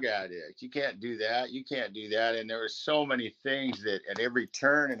a drug addict, you can't do that. And there were so many things that at every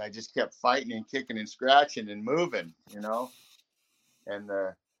turn, and I just kept fighting and kicking and scratching and moving, and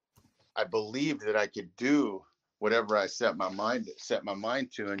I believed that I could do whatever I set my mind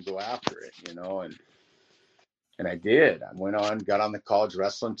to and go after it, and I did. I went on, got on the college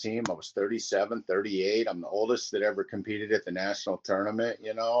wrestling team. I was 37, 38. I'm the oldest that ever competed at the national tournament,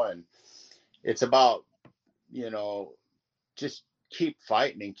 and it's about, just keep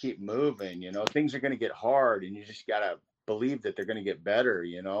fighting and keep moving. Things are going to get hard, and you just got to believe that they're going to get better.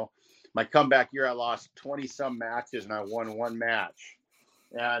 My comeback year, I lost 20 some matches and I won 1 match.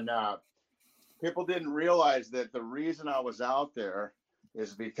 And people didn't realize that the reason I was out there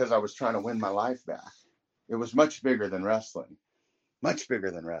is because I was trying to win my life back. It was much bigger than wrestling.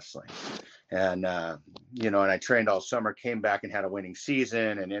 And, and I trained all summer, came back and had a winning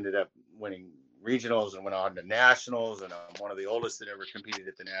season, and ended up winning regionals and went on to nationals. And I'm one of the oldest that ever competed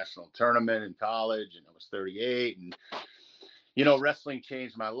at the national tournament in college. And I was 38. And, wrestling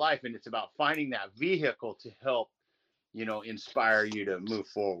changed my life. And it's about finding that vehicle to help, inspire you to move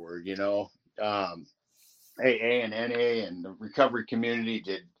forward. AA and NA and the recovery community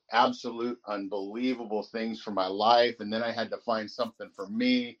did absolute unbelievable things for my life. And then I had to find something for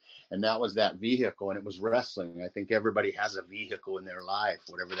me, and that was that vehicle, and it was wrestling. I think everybody has a vehicle in their life,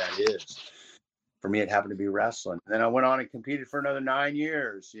 whatever that is. For me, it happened to be wrestling. And then I went on and competed for another 9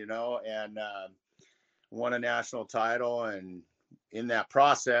 years, and won a national title. And in that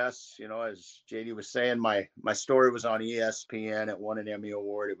process, as JD was saying, my story was on ESPN. It won an Emmy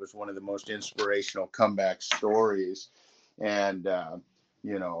Award. It was one of the most inspirational comeback stories. And,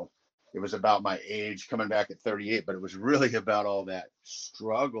 it was about my age coming back at 38, but it was really about all that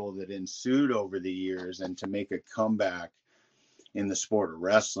struggle that ensued over the years, and to make a comeback in the sport of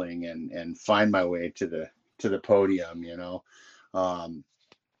wrestling and find my way to the podium, I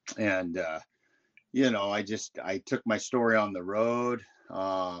took my story on the road.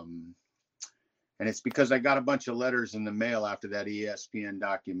 And it's because I got a bunch of letters in the mail after that ESPN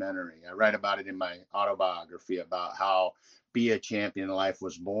documentary. I write about it in my autobiography about how Be a Champion Life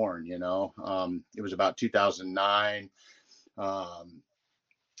was born. It was about 2009. And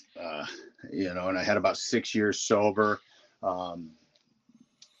I had about 6 years sober.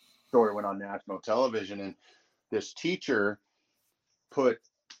 Story went on national television, and this teacher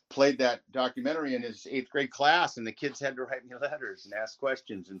played that documentary in his 8th grade class, and the kids had to write me letters and ask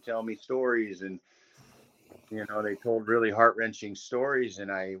questions and tell me stories. And they told really heart-wrenching stories,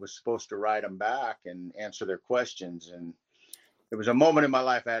 and I was supposed to write them back and answer their questions. And it was a moment in my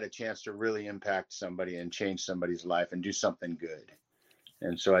life I had a chance to really impact somebody and change somebody's life and do something good.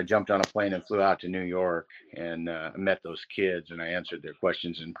 And so I jumped on a plane and flew out to New York, and met those kids, and I answered their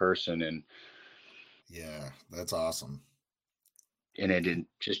questions in person. And yeah, that's awesome. And it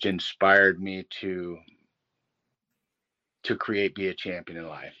just inspired me to create Be a Champion in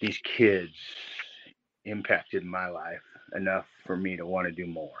Life. These kids impacted my life enough for me to want to do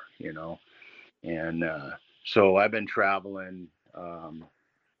more, And so I've been traveling,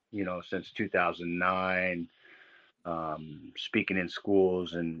 since 2009, speaking in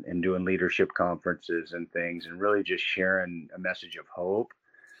schools and doing leadership conferences and things, and really just sharing a message of hope,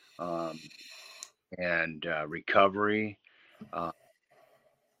 and recovery,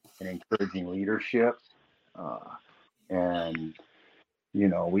 and encouraging leadership. And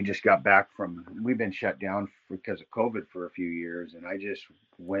we just got back we've been shut down because of COVID for a few years. And I just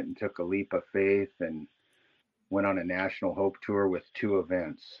went and took a leap of faith and went on a national hope tour with 2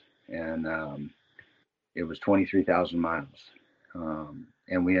 events. And it was 23,000 miles.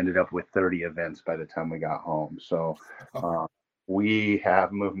 and we ended up with 30 events by the time we got home. So we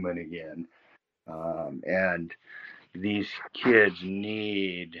have movement again. And these kids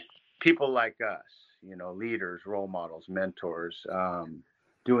need people like us, you know, leaders, role models, mentors,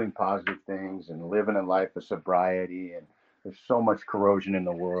 doing positive things and living a life of sobriety. And there's so much corrosion in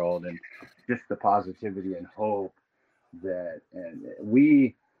the world, and just the positivity and hope that, and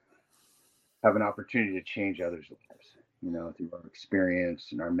we have an opportunity to change others' lives, you know, through our experience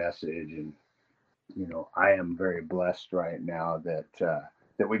and our message. And, you know, I am very blessed right now that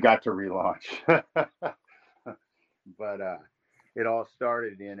we got to relaunch. But it all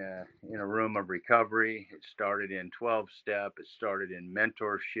started in a room of recovery. It started in 12-step. It started in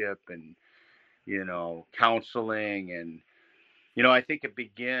mentorship and, you know, counseling. And, you know, I think it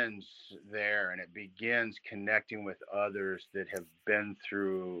begins there, and it begins connecting with others that have been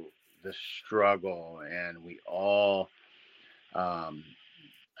through the struggle. And we all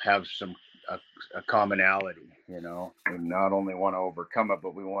have a commonality, you know. We not only want to overcome it,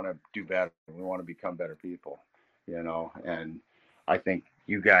 but we want to do better. We want to become better people, you know. And I think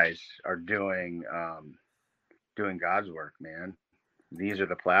you guys are doing God's work, man. These are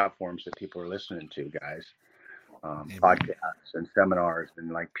the platforms that people are listening to, guys. Podcasts and seminars,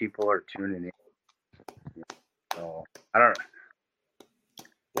 and like people are tuning in. So I don't know.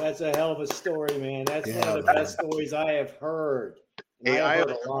 That's a hell of a story, man. That's one of the best stories I have heard. Hey, I have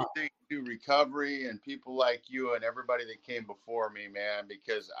everything to recovery and people like you and everybody that came before me, man,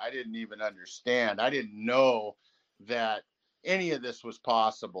 because I didn't even understand. I didn't know that any of this was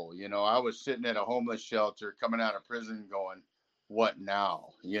possible. You know, I was sitting at a homeless shelter coming out of prison going, what now?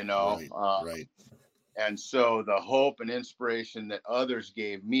 You know? Right. And so the hope and inspiration that others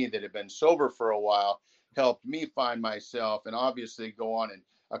gave me that had been sober for a while helped me find myself and obviously go on and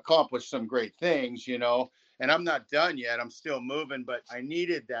accomplish some great things, you know. And I'm not done yet. I'm still moving, but I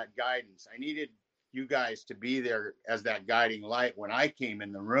needed that guidance. I needed you guys to be there as that guiding light when I came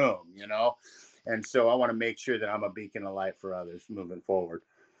in the room, you know. And so I want to make sure that I'm a beacon of light for others moving forward.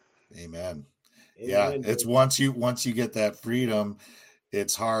 Amen. Yeah, it's once you get that freedom,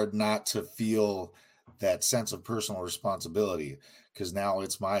 it's hard not to feel that sense of personal responsibility, because now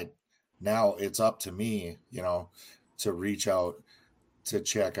it's up to me, you know, to reach out to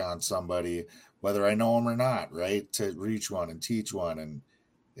check on somebody, whether I know them or not, right? To reach one and teach one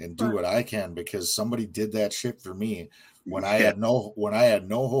and do what I can, because somebody did that shit for me when I had no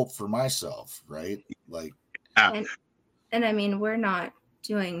hope for myself, right? Like, and I mean, we're not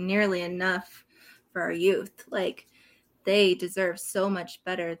doing nearly enough for our youth. Like, they deserve so much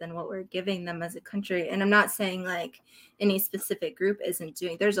better than what we're giving them as a country. And I'm not saying like any specific group isn't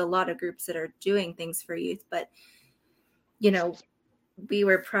doing. There's a lot of groups that are doing things for youth, but you know, we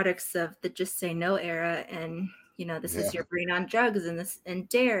were products of the Just Say No era, and you know, this is your brain on drugs and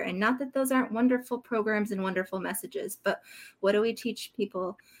DARE, and not that those aren't wonderful programs and wonderful messages, but what do we teach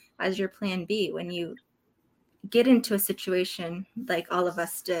people as your plan B when you get into a situation like all of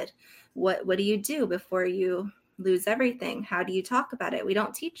us did? What do you do before you lose everything? How do you talk about it? We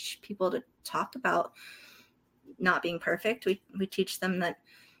don't teach people to talk about not being perfect. We teach them that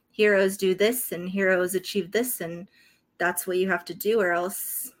heroes do this and heroes achieve this, and that's what you have to do, or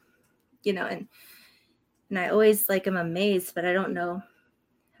else, you know. And I always like am amazed, but I don't know.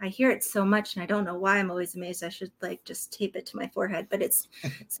 I hear it so much and I don't know why I'm always amazed. I should like just tape it to my forehead. But it's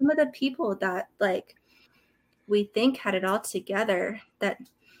some of the people that like we think had it all together, that,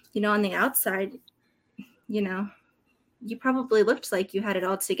 you know, on the outside, you know, you probably looked like you had it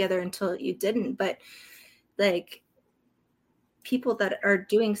all together until you didn't. But like people that are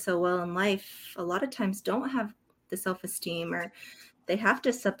doing so well in life a lot of times don't have the self-esteem, or they have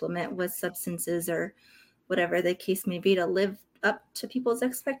to supplement with substances or whatever the case may be to live up to people's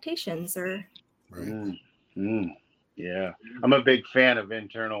expectations. Or Yeah, I'm a big fan of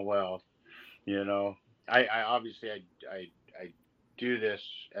internal wealth. You know, I obviously I do this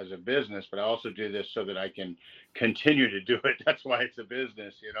as a business, but I also do this so that I can continue to do it. That's why it's a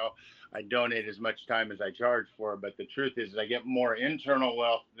business. You know, I donate as much time as I charge for it, but the truth is I get more internal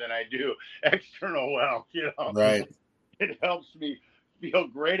wealth than I do external wealth. You know, right? It helps me feel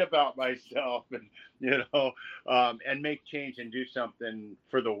great about myself, and you know, and make change and do something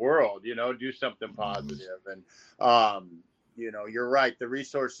for the world. You know, do something positive. And you know, you're right. The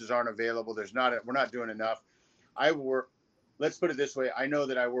resources aren't available. We're not doing enough. Let's put it this way. I know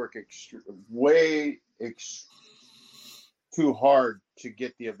that I work too hard to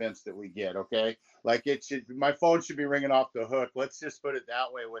get the events that we get. Okay. Like my phone should be ringing off the hook. Let's just put it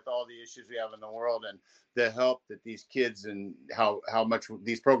that way with all the issues we have in the world and the help that these kids and how much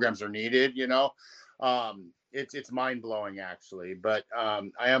these programs are needed, it's mind blowing actually, but I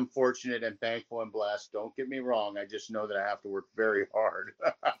am fortunate and thankful and blessed. Don't get me wrong. I just know that I have to work very hard.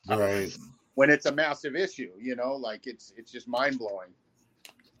 Right. When it's a massive issue, like it's just mind blowing.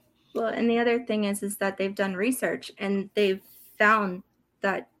 Well, and the other thing is that they've done research and they've found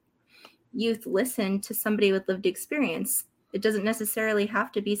that youth listen to somebody with lived experience. It doesn't necessarily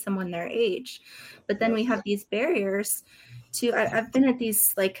have to be someone their age, but then we have these barriers to, I've been at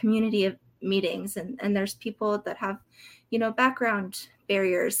these like community meetings and there's people that have, background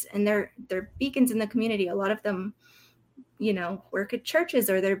barriers and they're beacons in the community. A lot of them, work at churches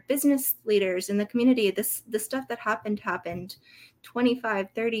or they're business leaders in the community. The stuff that happened 25,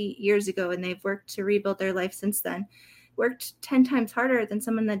 30 years ago, and they've worked to rebuild their life since then. Worked 10 times harder than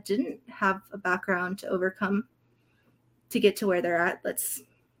someone that didn't have a background to overcome to get to where they're at. Let's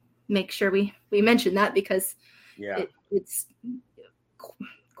make sure we mention that because it's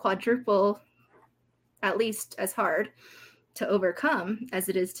quadruple at least as hard to overcome as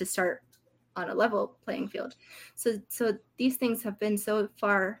it is to start on a level playing field. So these things have been so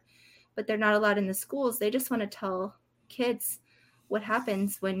far, but they're not allowed in the schools. They just want to tell kids what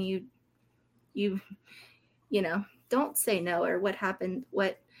happens when you don't say no, or what happened,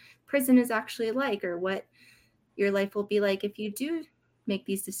 what prison is actually like, or what your life will be like if you do make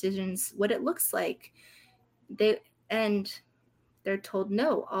these decisions, what it looks like. They're told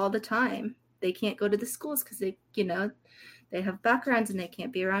no all the time. They can't go to the schools because they have backgrounds and they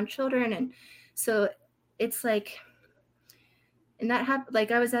can't be around children. And so it's like, and that happened,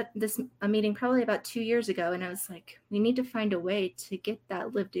 like I was at a meeting probably about 2 years ago, and I was like, we need to find a way to get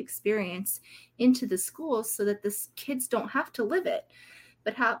that lived experience into the schools so that the kids don't have to live it.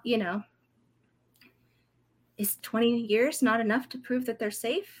 But how, is 20 years not enough to prove that they're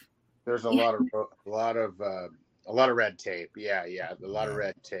safe? There's a lot of red tape. Yeah. A lot of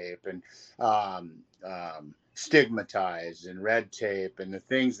red tape and stigmatized and red tape and the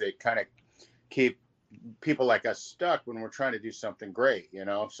things that kind of keep people like us stuck when we're trying to do something great,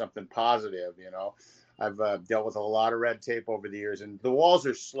 something positive. I've dealt with a lot of red tape over the years, and the walls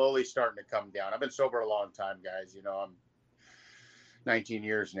are slowly starting to come down. I've been sober a long time, guys. I'm 19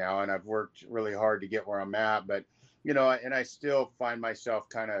 years now, and I've worked really hard to get where I'm at. But and I still find myself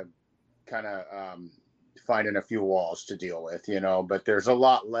kind of finding a few walls to deal with, but there's a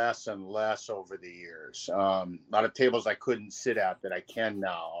lot less and less over the years. A lot of tables I couldn't sit at that I can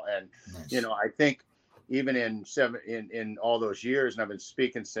now, and nice. I think even in all those years, and I've been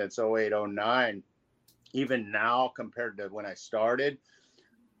speaking since 08, 09, even now compared to when I started,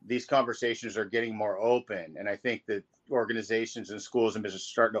 these conversations are getting more open. And I think that organizations and schools and business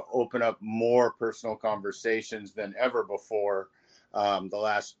are starting to open up more personal conversations than ever before the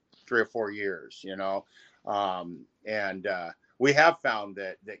last 3 or 4 years, we have found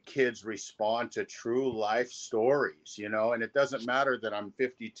that kids respond to true life stories, and it doesn't matter that I'm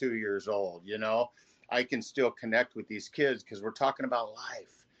 52 years old, I can still connect with these kids because we're talking about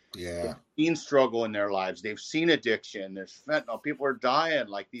life. Yeah. They've seen struggle in their lives. They've seen addiction. There's fentanyl. People are dying.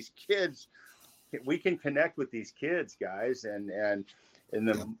 Like these kids, we can connect with these kids, guys. And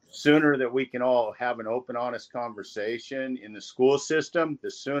the sooner that we can all have an open, honest conversation in the school system,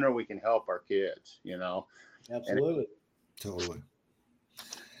 the sooner we can help our kids, Absolutely. Totally.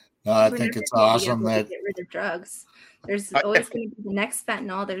 No, I think it's awesome that get rid of drugs. There's always going to be the next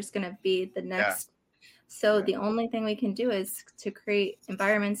fentanyl. There's going to be the next. Yeah. So the only thing we can do is to create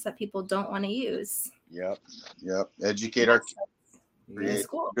environments that people don't want to use. Yep. Educate our kids. Create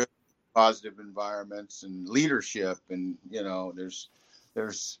good, positive environments and leadership. And,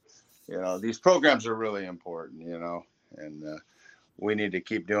 there's these programs are really important, and we need to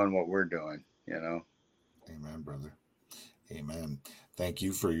keep doing what we're doing, Amen, brother. Amen. Thank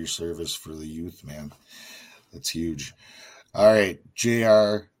you for your service for the youth, man. That's huge. All right,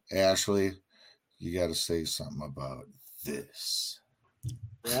 JR, Ashley, you got to say something about this.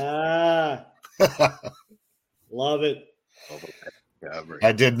 Yeah. Love it.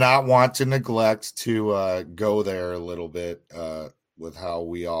 I did not want to neglect to go there a little bit with how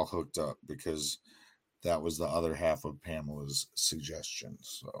we all hooked up, because that was the other half of Pamela's suggestion.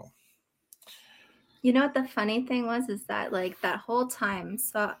 So, you know what the funny thing was is that like that whole time,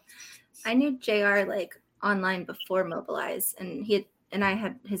 so I knew JR like online before Mobilize, and I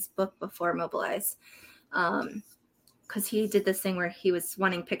had his book before Mobilize, because he did this thing where he was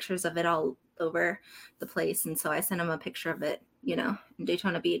wanting pictures of it all over the place, and so I sent him a picture of it, in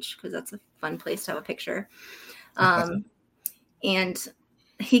Daytona Beach, because that's a fun place to have a picture. And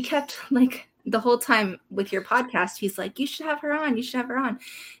he kept like the whole time with your podcast, he's like, you should have her on. You should have her on.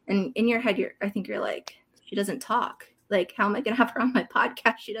 And in your head, I think you're like, she doesn't talk. Like, how am I going to have her on my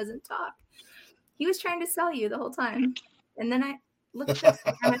podcast? She doesn't talk. He was trying to sell you the whole time. And then I looked up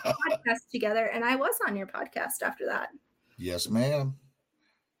on a podcast together, and I was on your podcast after that. Yes, ma'am.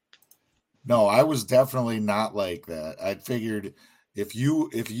 No, I was definitely not like that. I figured if you,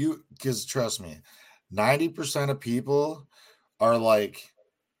 because trust me, 90% of people are like,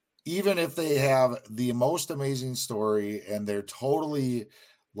 even if they have the most amazing story and they're totally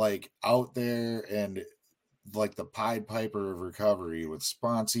like out there and like the Pied Piper of recovery with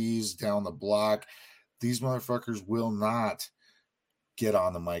sponsees down the block, these motherfuckers will not get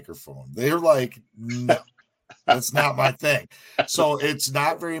on the microphone. They're like, no, that's not my thing. So it's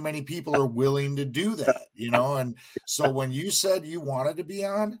not very many people are willing to do that, you know? And so when you said you wanted to be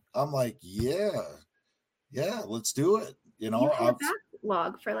on, I'm like, yeah, let's do it. You know, you had a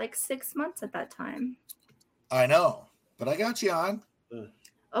backlog for like 6 months at that time. I know, but I got you on.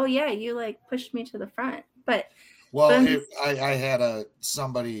 Oh yeah, you like pushed me to the front. But I had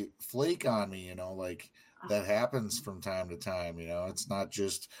somebody flake on me, you know, like that happens from time to time. You know, it's not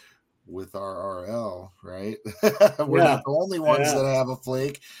just with our RL, right? We're not the only ones that have a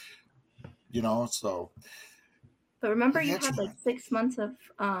flake, you know. So, but remember, you had like 6 months of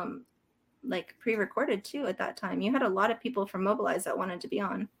like pre-recorded too at that time. You had a lot of people from Mobilize that wanted to be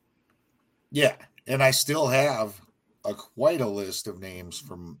on. Yeah, and I still have quite a list of names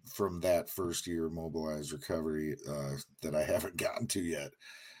from that first year of Mobilize recovery that I haven't gotten to yet.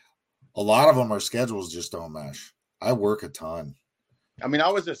 A lot of them, our schedules just don't mesh. I work a ton. I mean, I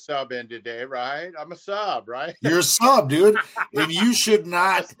was a sub in today, right? I'm a sub, right? You're a sub, dude, and you should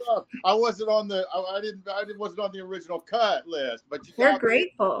not. I wasn't on the. I wasn't on the original cut list, but we're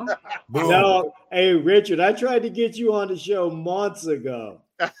grateful. No, hey Richard, I tried to get you on the show months ago.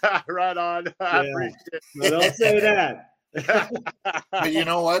 Right on. I appreciate it. No, don't say that. But you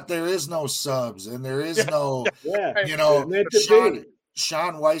know what? There is no subs, and there is no. You know,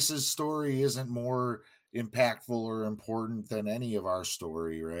 Sean Weiss's story isn't more impactful or important than any of our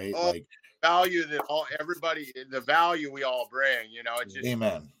story, right? Oh, like value that everybody, the value we all bring, you know, it's just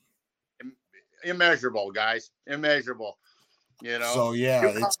amen. Immeasurable, guys, immeasurable. You know, so yeah,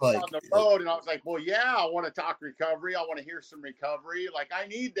 it's like on the road, and I was like, well, yeah, I want to talk recovery. I want to hear some recovery. Like, I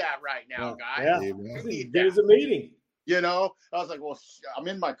need that right now, guys. Yeah, there's a meeting. You know, I was like, well, I'm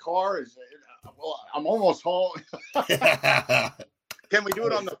in my car. I'm almost home. Can we do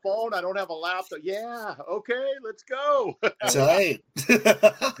it on the phone? I don't have a laptop. Yeah, okay, let's go. That's right.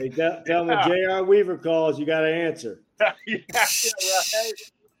 Hey, tell me, J.R. Weaver calls, you got to answer. Yeah, right.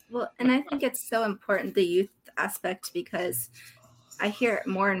 Well, and I think it's so important, the youth aspect, because I hear it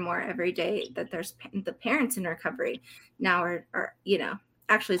more and more every day that there's the parents in recovery now are you know,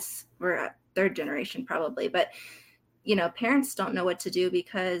 actually we're at third generation probably, but you know, parents don't know what to do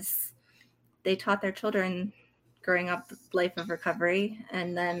because they taught their children growing up the life of recovery.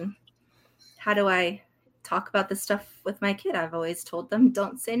 And then how do I talk about this stuff with my kid? I've always told them,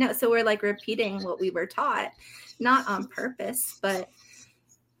 don't say no. So we're like repeating what we were taught, not on purpose, but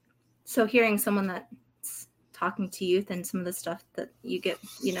so hearing someone that's talking to youth and some of the stuff that you get,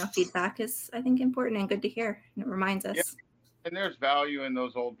 you know, feedback is, I think, important and good to hear. And it reminds us. Yeah. And there's value in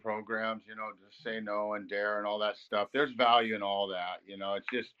those old programs, you know, just say no and dare and all that stuff. There's value in all that, you know. It's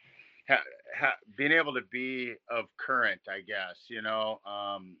just being able to be of current, I guess, you know,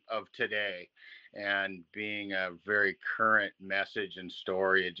 of today, and being a very current message and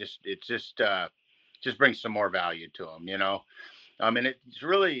story. It just brings some more value to them, you know. And it's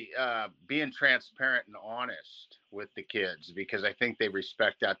really being transparent and honest with the kids, because I think they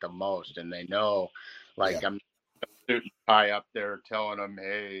respect that the most, and they know, like, I'm high up there telling them,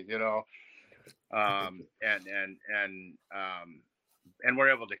 hey, you know, and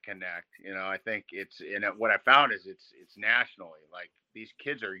we're able to connect. You know, I think what I found is it's nationally, like, these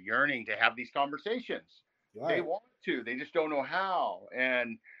kids are yearning to have these conversations. Right. They want to, they just don't know how.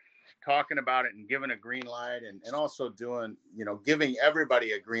 And talking about it and giving a green light, and also doing, you know, giving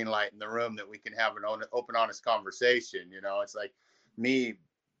everybody a green light in the room that we can have an open, honest conversation. You know, it's like me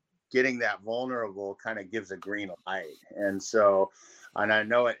getting that vulnerable kind of gives a green light. And so, and I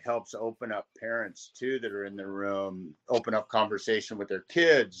know it helps open up parents too that are in the room, open up conversation with their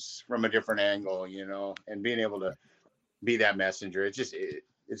kids from a different angle, you know, and being able to be that messenger. It's just,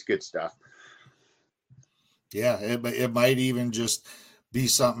 it's good stuff. Yeah. It might even just be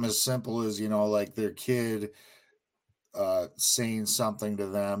something as simple as, you know, like their kid saying something to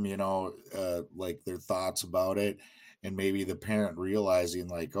them, you know, like their thoughts about it. And maybe the parent realizing,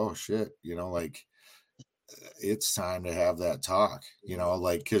 like, oh shit, you know, like it's time to have that talk,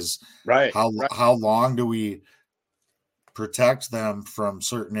 like, because right. How long do we protect them from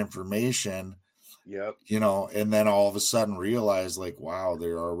certain information? Yep. And then all of a sudden realize, like, wow,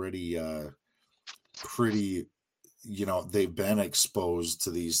 they're already pretty, they've been exposed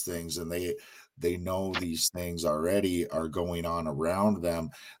to these things, and they know these things already are going on around them.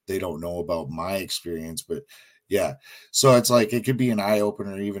 They don't know about my experience, but yeah. So it's like, it could be an eye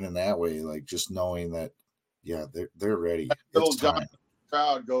opener even in that way, like just knowing that, yeah, they're ready. It's time.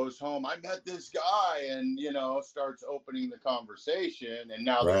 Crowd goes home. I met this guy, and starts opening the conversation, and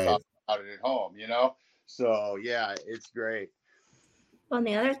now they're talking about it at home. So yeah, it's great. Well, and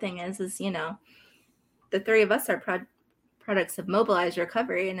the other thing is the three of us are products of Mobilize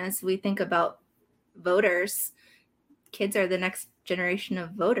Recovery, and as we think about voters, kids are the next generation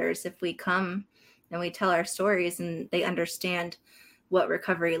of voters. If we come and we tell our stories and they understand what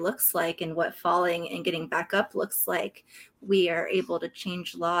recovery looks like and what falling and getting back up looks like, we are able to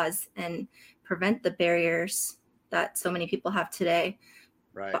change laws and prevent the barriers that so many people have today,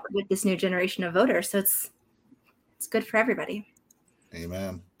 right, with this new generation of voters. So it's good for everybody.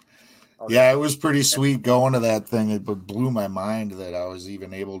 Amen. Yeah, it was pretty sweet going to that thing. It blew my mind that I was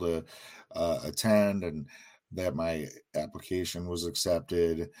even able to attend and that my application was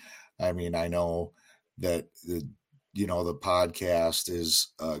accepted. I mean, I know that the podcast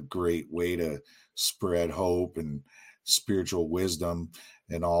is a great way to spread hope and spiritual wisdom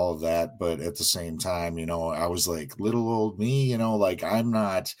and all of that. But at the same time, I was like, little old me, like, I'm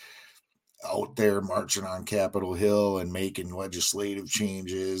not out there marching on Capitol Hill and making legislative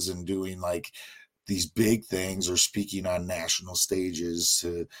changes and doing like these big things or speaking on national stages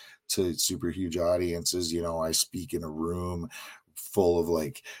to super huge audiences. I speak in a room full of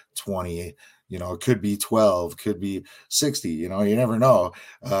like 20, it could be 12, could be 60, you never know.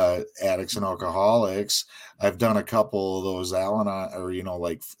 Addicts and alcoholics. I've done a couple of those Al-Anon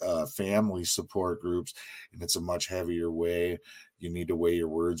or, family support groups, and it's a much heavier way. You need to weigh your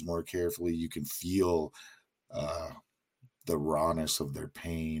words more carefully. You can feel the rawness of their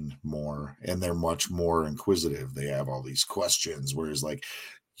pain more, and they're much more inquisitive. They have all these questions, whereas like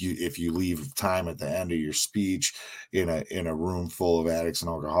if you leave time at the end of your speech in a room full of addicts and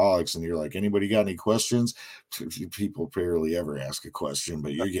alcoholics, and you're like, anybody got any questions? People barely ever ask a question,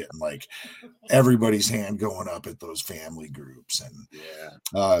 but you're getting like everybody's hand going up at those family groups.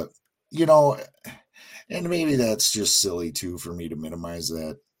 And and maybe that's just silly too for me to minimize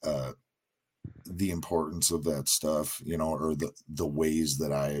that the importance of that stuff, or the ways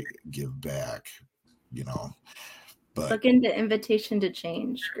that I give back, But look into Invitation to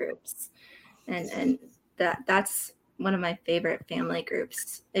Change groups, and that's one of my favorite family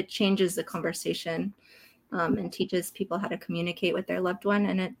groups. It changes the conversation and teaches people how to communicate with their loved one.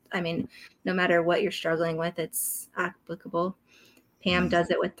 And no matter what you're struggling with, it's applicable. Pam does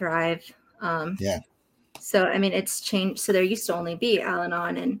it with Thrive. Yeah. So it's changed. So there used to only be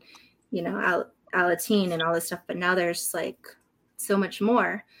Al-Anon and Alateen and all this stuff, but now there's like so much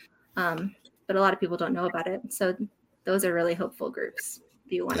more. But a lot of people don't know about it. So those are really hopeful groups.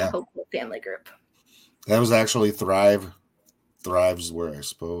 If you want a hopeful family group. That was actually Thrive. Thrive's where I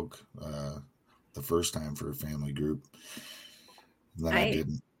spoke the first time for a family group. And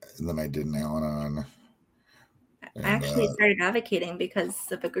then I did an Al-Anon. I actually started advocating because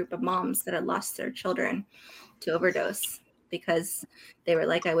of a group of moms that had lost their children to overdose, because they were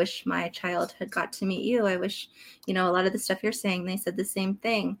like, I wish my child had got to meet you. I wish, a lot of the stuff you're saying, they said the same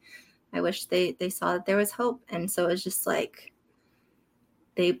thing. I wish they saw that there was hope. And so it was just like,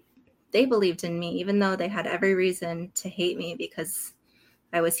 they believed in me, even though they had every reason to hate me because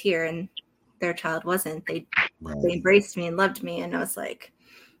I was here and their child wasn't. They embraced me and loved me. And I was like,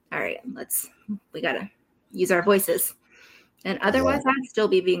 all right, we got to use our voices. And otherwise I'd still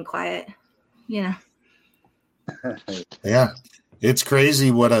be being quiet. Yeah. Yeah. It's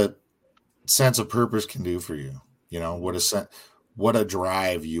crazy what a sense of purpose can do for you. What a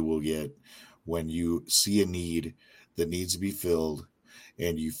drive you will get when you see a need that needs to be filled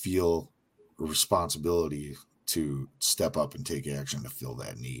and you feel a responsibility to step up and take action to fill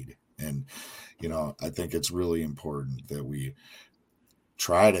that need. And, I think it's really important that we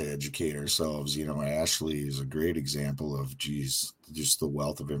try to educate ourselves. Ashley is a great example of, just the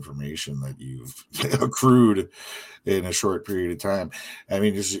wealth of information that you've accrued in a short period of time.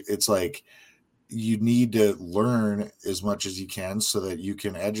 It's like, you need to learn as much as you can so that you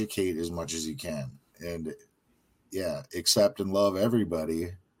can educate as much as you can, and accept and love everybody.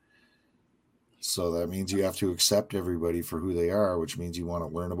 So that means you have to accept everybody for who they are, which means you want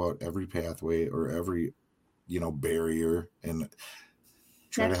to learn about every pathway or every, barrier. And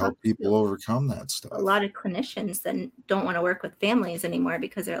try to help people overcome that stuff. A lot of clinicians then don't want to work with families anymore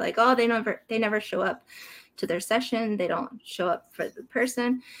because they're like, oh, they never show up to their session. They don't show up for the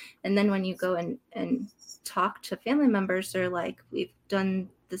person. And then when you go and talk to family members, they're like, we've done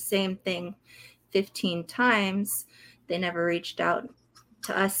the same thing 15 times. They never reached out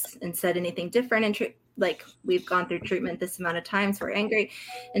to us and said anything different. And like, we've gone through treatment this amount of times, we're angry.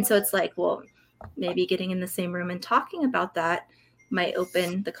 And so it's like, well, maybe getting in the same room and talking about that might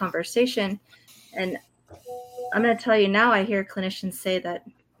open the conversation. And I'm going to tell you now, I hear clinicians say that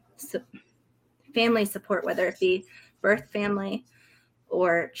family support, whether it be birth family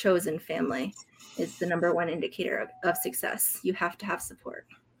or chosen family, is the number one indicator of success. You have to have support.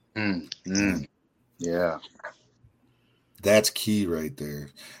 Yeah. That's key right there.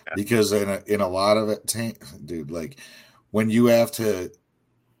 Because in a lot of it, dude, like when you have to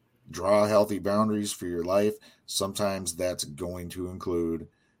draw healthy boundaries for your life, sometimes that's going to include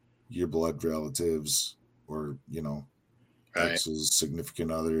your blood relatives or, exes,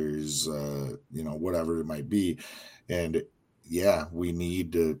 significant others, whatever it might be. And yeah, we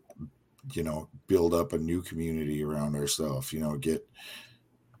need to, build up a new community around ourselves,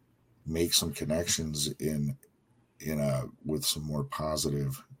 make some connections with some more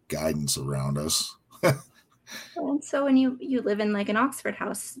positive guidance around us. And so when you live in like an Oxford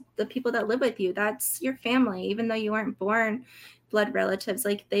house, the people that live with you, that's your family, even though you weren't born blood relatives,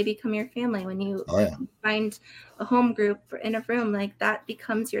 like they become your family. When you find a home group in a room, like that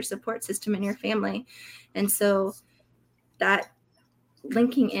becomes your support system in your family. And so that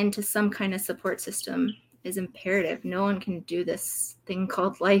linking into some kind of support system is imperative. No one can do this thing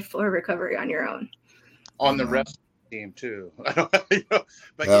called life or recovery on your own. On the rest of the team too.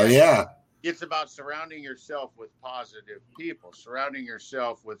 But it's about surrounding yourself with positive people, surrounding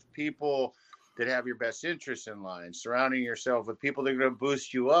yourself with people that have your best interests in line, surrounding yourself with people that are going to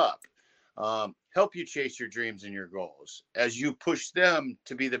boost you up, help you chase your dreams and your goals as you push them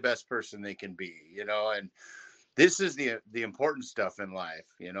to be the best person they can be, and this is the important stuff in life.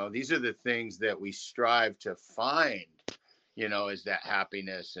 These are the things that we strive to find, is that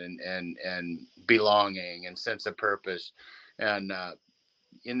happiness and belonging and sense of purpose. And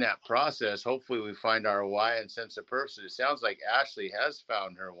in that process, hopefully we find our why and sense of purpose. It sounds like Ashley has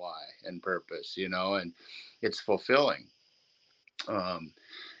found her why and purpose, and it's fulfilling. Also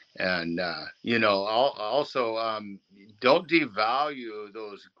don't devalue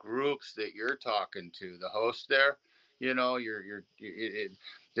those groups that you're talking to, the host there,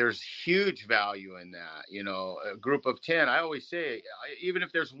 there's huge value in that, a group of 10. I always say, even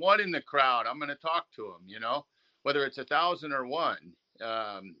if there's one in the crowd, I'm going to talk to them, whether it's 1,000 or one,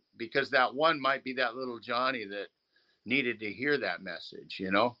 because that one might be that little Johnny that needed to hear that message,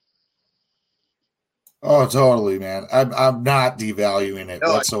 Oh, totally, man. I'm not devaluing it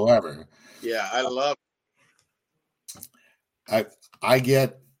whatsoever. Yeah, I love it. I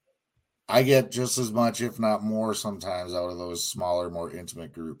get just as much, if not more, sometimes out of those smaller, more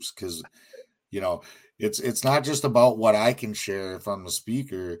intimate groups, because it's not just about what I can share from the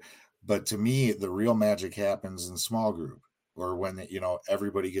speaker, but to me, the real magic happens in small group, or when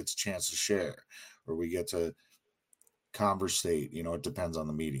everybody gets a chance to share, or we get to conversate. It depends on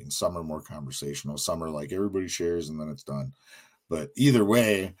the meeting. Some are more conversational, some are like everybody shares and then it's done. But either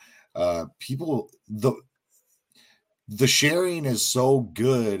way, people, the sharing is so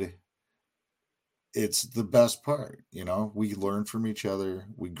good. It's the best part. We learn from each other,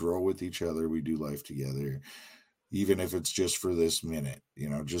 we grow with each other, we do life together, even if it's just for this minute,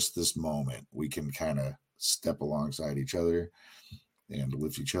 just this moment. We can kind of step alongside each other and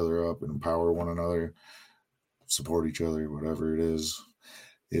lift each other up and empower one another, support each other, whatever it is.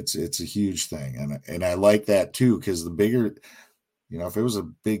 It's a huge thing. And I like that too, because the bigger, if it was a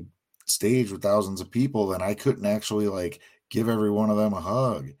big stage with thousands of people, then I couldn't actually like give every one of them a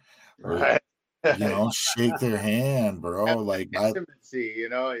hug, or, shake their hand, bro. That's like intimacy,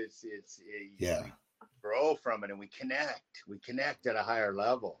 yeah, grow from it, and we connect at a higher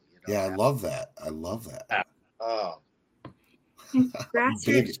level. Yeah, I love that. Oh.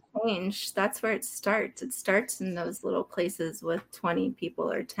 Grassroots change, that's where it starts. It starts in those little places with 20 people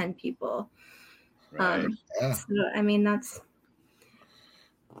or 10 people. Right. So, I mean, that's,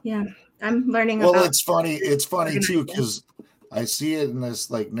 I'm learning well, about. It's funny too, because I see it in this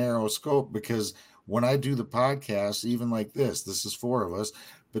like narrow scope, because when I do the podcast, even like this is 4 of us,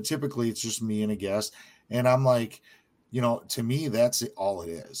 but typically it's just me and a guest. And I'm like, to me, that's all it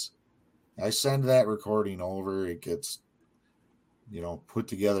is. I send that recording over, it gets put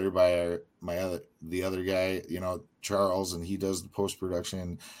together by the other guy, Charles, and he does the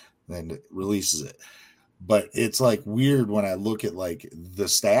post-production and releases it. But it's like weird when I look at like the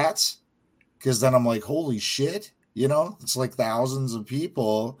stats, because then I'm like, holy shit, you know, it's like thousands of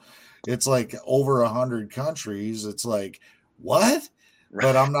people. It's like over 100 countries. It's like, what? Right.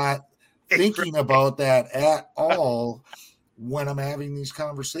 But I'm not thinking about that at all when I'm having these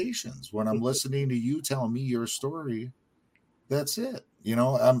conversations, when I'm listening to you tell me your story. That's it. You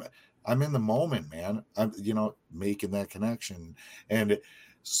know, I'm in the moment, man. I'm, you know, making that connection. And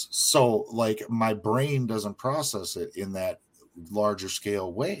so like my brain doesn't process it in that larger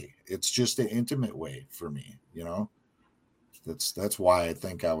scale way. It's just an intimate way for me, you know. That's why I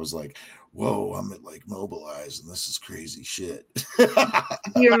think I was like, whoa, I'm like mobilized and this is crazy shit. Do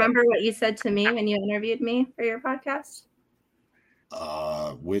you remember what you said to me when you interviewed me for your podcast?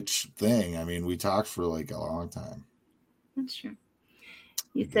 Which thing? I mean, we talked for like a long time. That's true.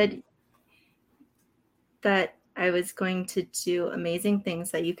 You said that I was going to do amazing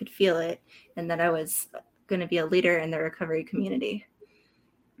things, that you could feel it, and that I was going to be a leader in the recovery community.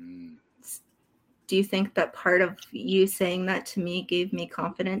 Do you think that part of you saying that to me gave me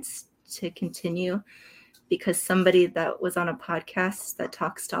confidence to continue? Because somebody that was on a podcast that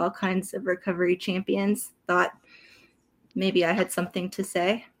talks to all kinds of recovery champions thought maybe I had something to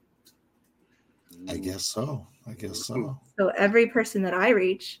say? I guess so. So every person that I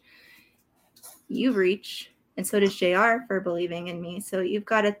reach, you reach, and so does JR for believing in me. So you've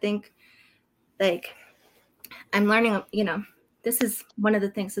got to think, like, I'm learning, you know, this is one of the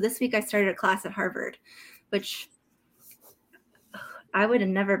things. So this week I started a class at Harvard, which I would have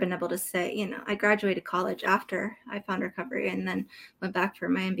never been able to say. You know, I graduated college after I found recovery and then went back for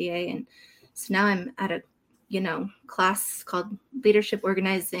my MBA. And so now I'm at a, you know, class called Leadership,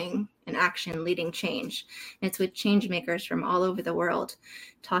 Organizing, and Action, Leading Change. And it's with change makers from all over the world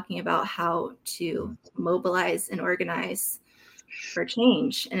talking about how to mobilize and organize for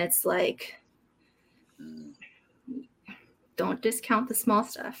change. And it's like, don't discount the small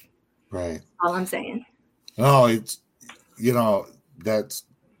stuff. Right. All I'm saying. No, it's, you know, that's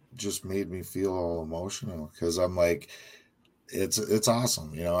just made me feel all emotional because I'm like, it's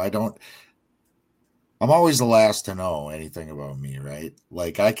awesome. You know, I'm always the last to know anything about me, right?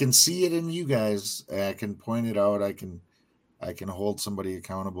 Like I can see it in you guys. I can point it out. I can hold somebody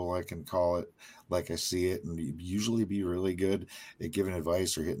accountable. I can call it like I see it and usually be really good at giving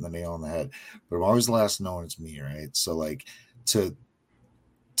advice or hitting the nail on the head. But I'm always the last to know it's me, right? So like to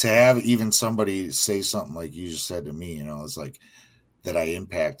have even somebody say something like you just said to me, you know, it's like that I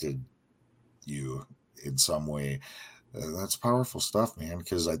impacted you in some way. That's powerful stuff, man.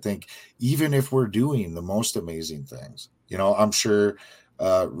 Because I think even if we're doing the most amazing things, you know, I'm sure,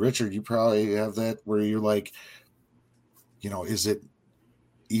 Richard, you probably have that where you're like, you know, is it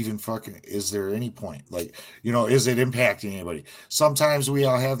even is there any point? Like, you know, is it impacting anybody? Sometimes we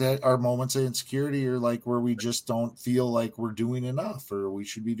all have that, our moments of insecurity or like where we just don't feel like we're doing enough or we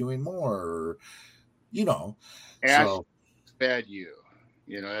should be doing more, or, you know. Ash fed you.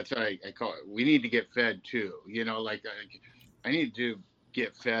 You know, that's what I call it. We need to get fed too. You know, like I need to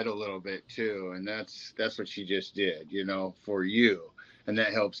get fed a little bit too. And that's what she just did, you know, for you. And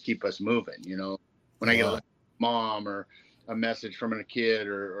that helps keep us moving. You know, when I get a mom or a message from a kid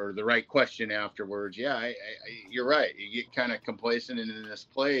or the right question afterwards. Yeah, you're right. You get kind of complacent in this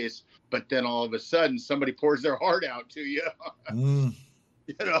place, but then all of a sudden somebody pours their heart out to you,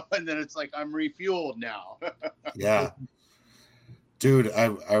 you know, and then it's like, I'm refueled now. Yeah. Dude,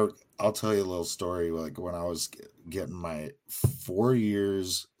 I'll tell you a little story. Like when I was getting my 4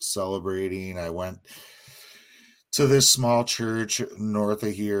 years celebrating, I went to this small church north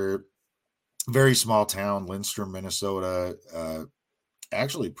of here, very small town, Lindstrom, Minnesota.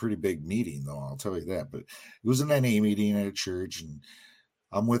 Actually pretty big meeting though, I'll tell you that. But it was an NA meeting at a church, and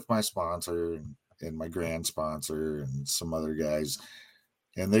I'm with my sponsor and my grand sponsor and some other guys,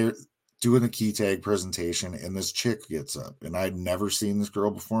 and they're doing the key tag presentation, and this chick gets up, and I'd never seen this girl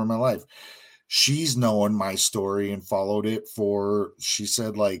before in my life. She's known my story and followed it for, she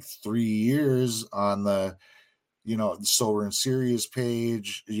said, like 3 years on the, you know, the Sober and Serious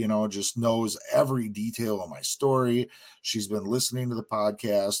page, you know, just knows every detail of my story. She's been listening to the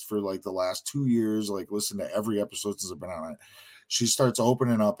podcast for like the last 2 years, like listen to every episode since I've been on it. She starts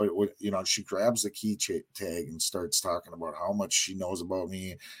opening up, you know, she grabs the key tag and starts talking about how much she knows about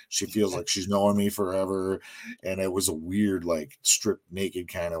me. She feels like she's known me forever. And it was a weird, like stripped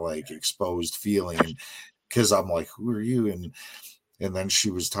naked kind of like exposed feeling. Cause I'm like, who are you? And then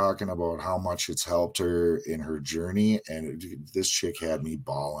she was talking about how much it's helped her in her journey. And this chick had me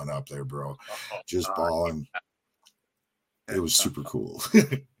balling up there, bro. Just balling. It was super cool.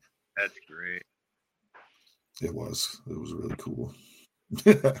 That's great. It was really cool.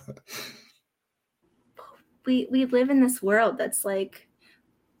 we live in this world that's like,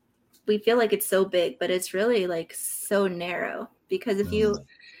 we feel like it's so big, but it's really like so narrow. Because if you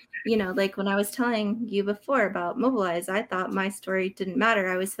know, like when I was telling you before about Mobilize, I thought my story didn't matter.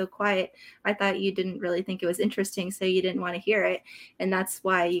 I was so quiet. I thought you didn't really think it was interesting, so you didn't want to hear it. And that's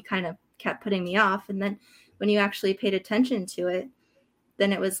why you kind of kept putting me off. And then when you actually paid attention to it,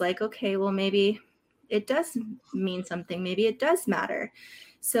 then it was like, okay, well, maybe it does mean something. Maybe it does matter.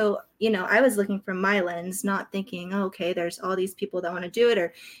 So, you know, I was looking from my lens, not thinking, oh, okay, there's all these people that want to do it,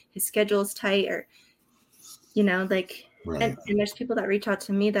 or his schedule's tight, or, you know, like, right. And there's people that reach out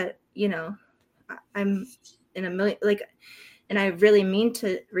to me that, you know, I'm in a million, like, and I really mean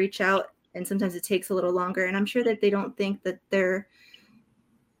to reach out, and sometimes it takes a little longer. And I'm sure that they don't think that they're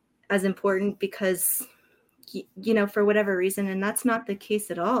as important because, you know, for whatever reason. And that's not the case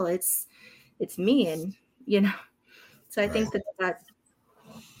at all. It's me. And, you know, so I think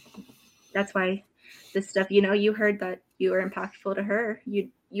that's why this stuff, you know, you heard that you were impactful to her.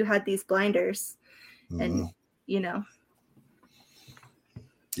 You had these blinders, and, you know.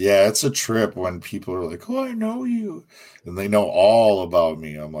 Yeah, it's a trip when people are like, oh, I know you. And they know all about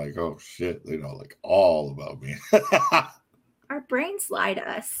me. I'm like, oh, shit. They know like all about me. Our brains lie to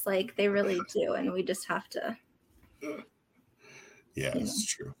us. Like they really do. And we just have to. Yeah, it's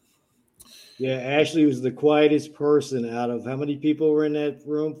true. Yeah, Ashley was the quietest person out of how many people were in that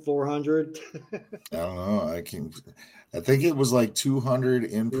room? 400? I don't know. I think it was like 200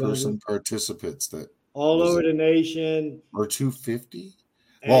 in-person participants that all over the nation. Or 250?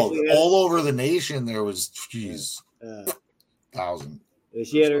 Well, all over the nation there was 1,000.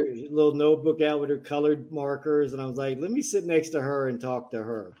 She had her little notebook out with her colored markers, and I was like, let me sit next to her and talk to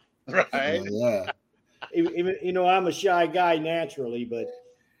her. Right. Yeah. Even, you know, I'm a shy guy naturally, but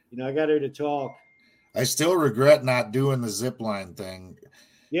you know, I got her to talk. I still regret not doing the zip line thing.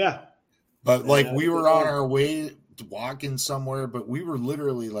 Yeah. But like we were on our way to walking somewhere, but we were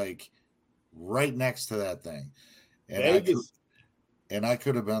literally like right next to that thing. And I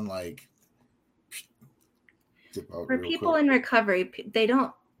could have been like, for people in recovery, they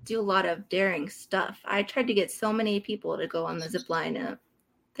don't do a lot of daring stuff. I tried to get so many people to go on the zip line, and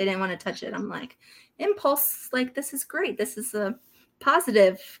they didn't want to touch it. I'm like, impulse, like, this is great. This is a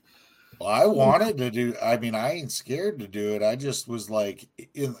positive. Well, I wanted to do, I mean, I ain't scared to do it. I just was like,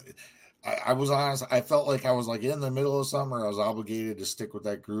 I was honest. I felt like I was like in the middle of summer. I was obligated to stick with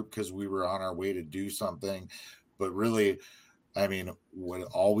that group because we were on our way to do something. But really, I mean,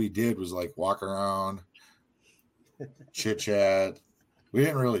 all we did was like walk around, chit chat. We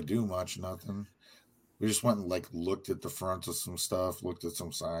didn't really do much, nothing. We just went and like looked at the front of some stuff, looked at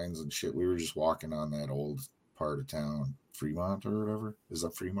some signs and shit. We were just walking on that old part of town, Fremont or whatever. Is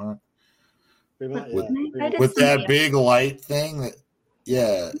that Fremont? Fremont, with that big light thing that,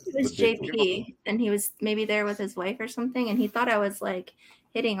 yeah. It was JP, and he was maybe there with his wife or something, and he thought I was like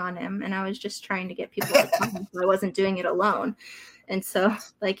hitting on him, and I was just trying to get people to come, so I wasn't doing it alone. And so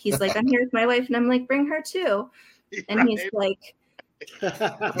like he's like, I'm here with my wife, and I'm like, bring her too. And he's like,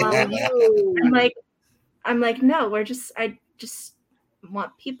 I'm like, no, I just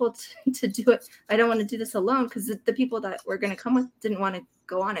want people to do it. I don't want to do this alone, because the people that we're going to come with didn't want to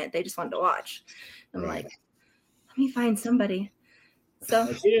go on it. They just wanted to watch. I'm like, let me find somebody.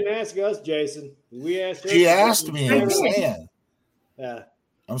 So she didn't ask us, Jason. We asked her. She asked me. I'm saying. Yeah.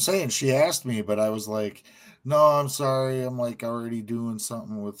 I'm saying she asked me, but I was like, no, I'm sorry. I'm like already doing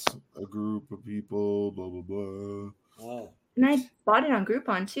something with a group of people, blah, blah, blah. Oh. And I bought it on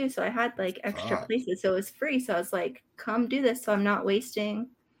Groupon too, so I had like extra places, so it was free. So I was like, come do this, so I'm not wasting.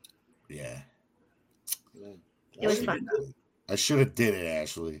 Yeah. It was fun. I should have did it,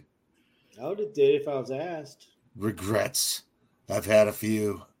 Ashley. I would have did it if I was asked. Regrets. I've had a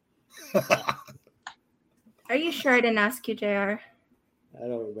few. Are you sure I didn't ask you, JR? I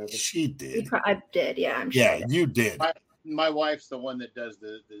don't remember. She did. I did, yeah. I'm sure. Yeah, you did. My wife's the one that does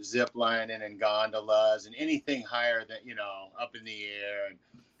the zip lining and gondolas and anything higher than, you know, up in the air. And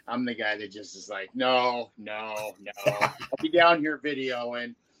I'm the guy that just is like, no. I'll be down here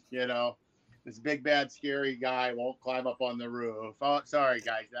videoing, you know. This big, bad, scary guy won't climb up on the roof. Oh, sorry,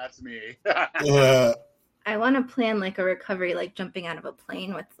 guys. That's me. Yeah. I want to plan like a recovery, like jumping out of a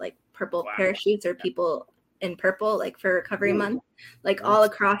plane with like purple parachutes, or people in purple, like for recovery month, like all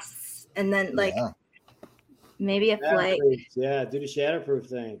across. And then like maybe if like, do the shatterproof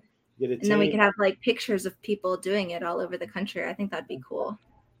thing. Get it. And then we could have like pictures of people doing it all over the country. I think that'd be cool.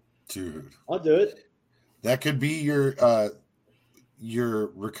 Dude, I'll do it. That could be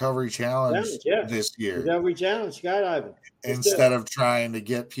your recovery challenge this year. Recovery challenge, skydiving. Instead of trying to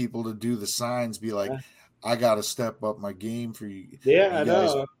get people to do the signs, be like, I got to step up my game for you. Yeah, I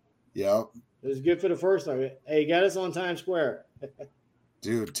know. Yep. It was good for the first time. Hey, got us on Times Square.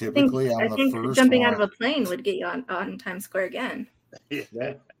 Dude, typically I think jumping out of a plane would get you on Times Square again.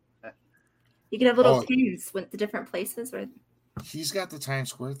 Yeah. You could have little pins with the different places where. He's got the Times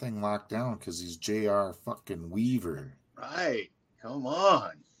Square thing locked down because he's J.R. fucking Weaver. Right. Come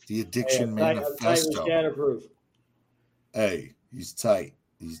on. The Addiction Manifesto. Shatterproof. Hey, he's tight.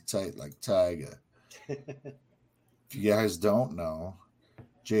 He's tight like Tiger. If you guys don't know,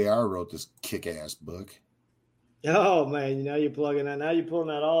 JR wrote this kick-ass book. Oh man, now you're plugging that. Now you're pulling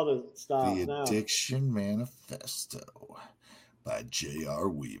out all the stops. The Addiction Manifesto by J.R.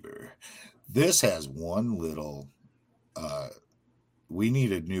 Weaver. This has one little. We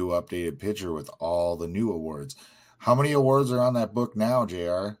need a new updated picture with all the new awards. How many awards are on that book now,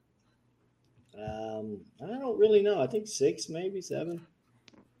 JR? I don't really know. I think 6, maybe 7.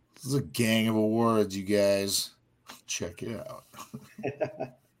 This is a gang of awards, you guys. Check it out.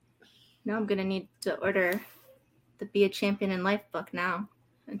 Now I'm gonna need to order the Be a Champion in Life book now.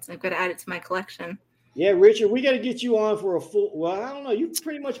 I'm gonna add it to my collection. Yeah, Richard, we got to get you on for a full. Well, I don't know. You've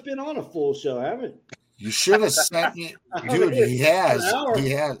pretty much been on a full show, haven't you? You should have sent me, dude. He has,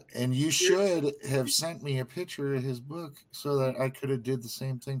 and you should have sent me a picture of his book so that I could have did the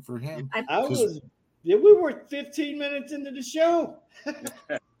same thing for him. We were 15 minutes into the show.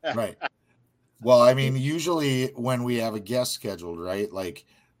 Right. Well, I mean, usually when we have a guest scheduled, right, like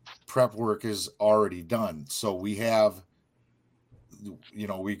prep work is already done, so we have,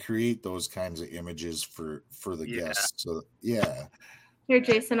 we create those kinds of images for the guests. So yeah. Here,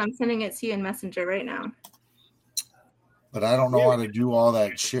 Jason, I'm sending it to you in Messenger right now. But I don't know how to do all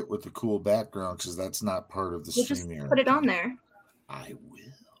that shit with the cool background because that's not part of the stream just here. Put it on there. I will.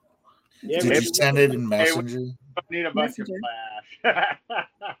 Yeah, Did you send it in Messenger? I need a bunch of flash.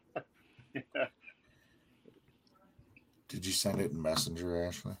 Did you send it in Messenger,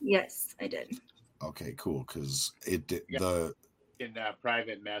 Ashley? Yes, I did. Okay, cool. Because it did You can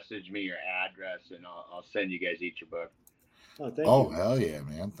private message me your address, and I'll send you guys each a book. Oh, thank you. Hell yeah,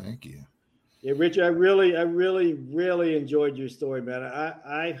 man! Thank you. Yeah, Richard, I really enjoyed your story, man.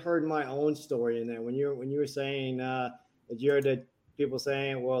 I heard my own story in there when you were saying that you heard that people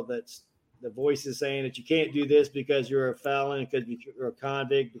saying, well, that's the voices saying that you can't do this because you're a felon, because you're a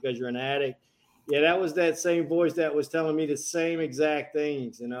convict, because you're an addict. Yeah, that was that same voice that was telling me the same exact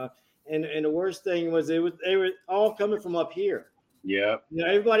things, And the worst thing was they were all coming from up here. Yeah.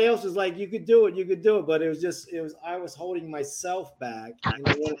 Everybody else was like, you could do it. But I was holding myself back.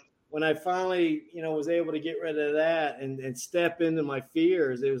 And when I finally, was able to get rid of that and step into my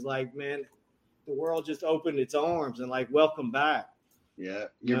fears, it was like, man, the world just opened its arms and like, welcome back. Yeah.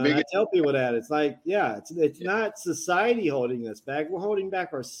 I tell people that it's like, it's not society holding us back. We're holding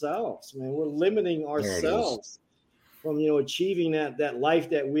back ourselves, man. We're limiting ourselves from, achieving that life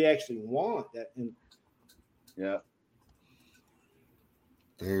that we actually want. Yeah.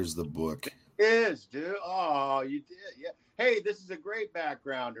 There's the book. It is, dude. Oh, you did. Yeah. Hey, this is a great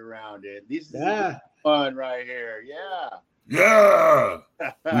background around it. This is fun right here. Yeah. Yeah.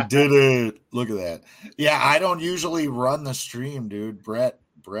 We did it. Look at that. Yeah, I don't usually run the stream, dude. Brett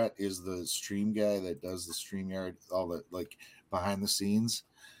is the stream guy that does the StreamYard, all the like behind the scenes.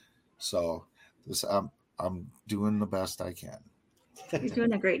 So this I'm doing the best I can. You're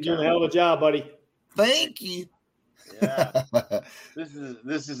doing a great job. You're doing a hell of a job, buddy. Thank you. Yeah.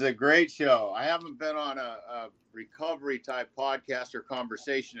 This is a great show. I haven't been on a recovery type podcast or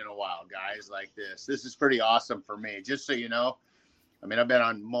conversation in a while, guys, like this. This is pretty awesome for me. Just so you know, I mean, I've been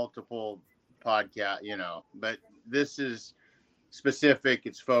on multiple podcasts, but this is specific.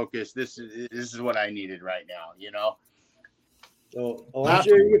 It's focused. This is what I needed right now, I'm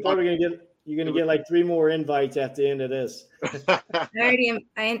sure you're probably gonna get like 3 more invites at the end of this.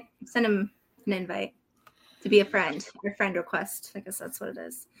 I sent him an invite to be a friend, your friend request. I guess that's what it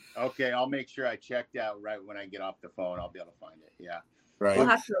is. Okay, I'll make sure I check that right when I get off the phone. I'll be able to find it. Yeah. Right. We'll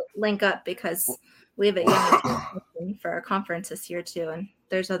have to link up because we have a young adult for our conference this year too, and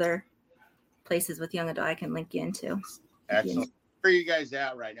there's other places with young adult I can link you into. Excellent. Where are you guys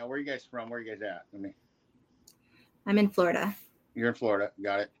at right now? Where are you guys from? Where are you guys at? I'm in Florida. You're in Florida.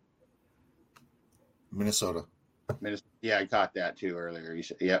 Got it. Minnesota. Yeah, I caught that too earlier. You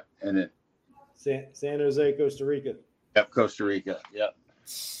said, yep. And then San Jose, Costa Rica. Yep, Costa Rica. Yep.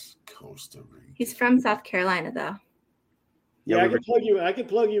 Costa Rica. He's from South Carolina, though. Yeah, I could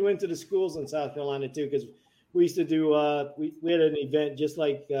plug you into the schools in South Carolina too, because we used to do. We had an event just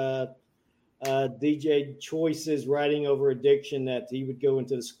like DJ Choice's Writing Over Addiction, that he would go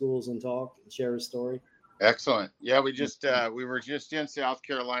into the schools and talk and share his story. Excellent. Yeah, we were just in South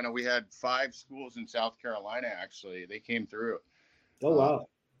Carolina. We had 5 schools in South Carolina. Actually, they came through. Oh wow.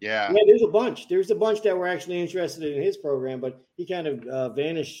 Yeah, there's a bunch. There's a bunch that were actually interested in his program, but he kind of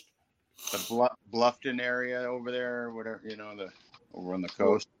vanished. The Bluffton area over there, whatever, over on the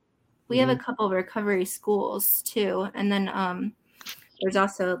coast. We have a couple of recovery schools too, and then there's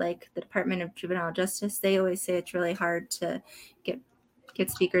also like the Department of Juvenile Justice. They always say it's really hard to get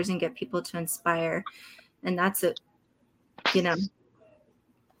speakers and get people to inspire, and that's a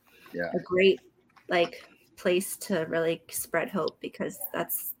great place to really spread hope, because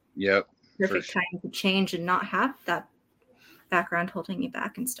that's perfect time to change and not have that background holding you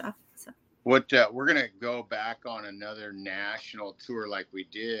back and stuff. So we're gonna go back on another national tour like we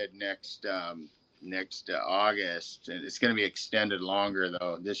did next August, and it's going to be extended longer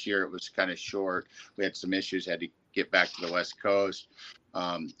though. This year it was kind of short. We had some issues, had to get back to the West Coast.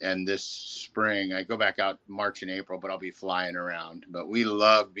 And this spring I go back out March and April, but I'll be flying around. But we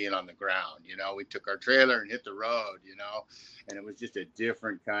love being on the ground. We took our trailer and hit the road, and it was just a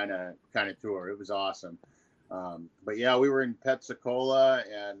different kind of tour. It was awesome. But yeah, we were in Pensacola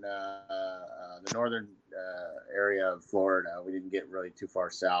and the northern area of Florida. We didn't get really too far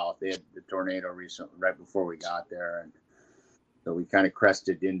south. They had the tornado recently, right before we got there, and so we kind of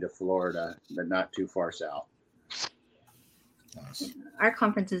crested into Florida, but not too far south. Nice. Our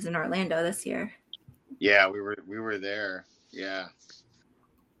conference is in Orlando this year. Yeah, we were there. Yeah.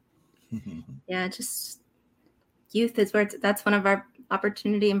 Yeah, just youth is where that's one of our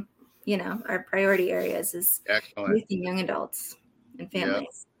opportunity, our priority areas is excellent. Youth and young adults and families.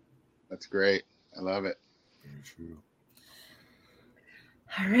 Yep. That's great. I love it. Very true.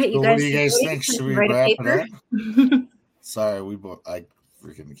 All right, What do you guys think? Should we wrap it up? Sorry, I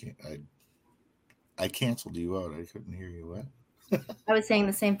freaking can't. I canceled you out. I couldn't hear you. What? I was saying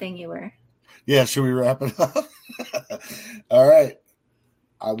the same thing you were. Yeah, should we wrap it up? All right.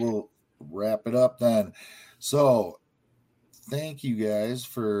 I will wrap it up then. So, thank you guys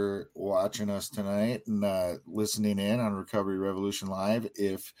for watching us tonight and listening in on Recovery Revolution Live.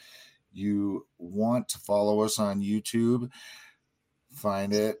 If you want to follow us on YouTube,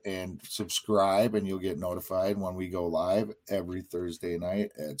 find it and subscribe, and you'll get notified when we go live every Thursday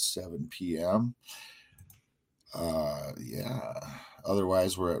night at 7 p.m.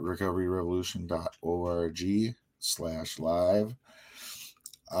 Otherwise, we're at recoveryrevolution.org/live.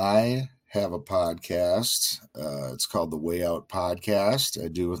 I have a podcast. It's called the Way Out Podcast. I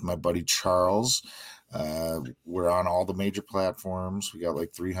do with my buddy Charles. We're on all the major platforms. We got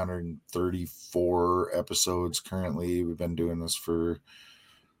like 334 episodes currently. We've been doing this for a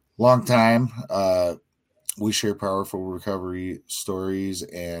long time. We share powerful recovery stories,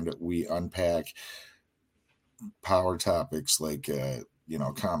 and we unpack power topics like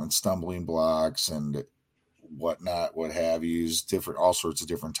common stumbling blocks and whatnot, what have you. All sorts of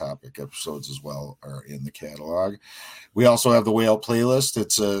different topic episodes as well are in the catalog. We also have the Way Out playlist.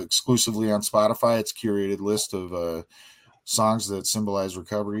 It's exclusively on Spotify. It's a curated list of songs that symbolize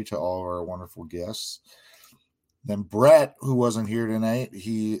recovery to all of our wonderful guests. Then Brett, who wasn't here tonight,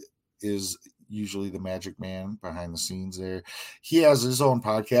 he is usually the magic man behind the scenes there. He has his own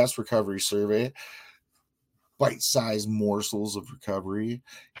podcast, Recovery Survey. Bite-sized morsels of recovery.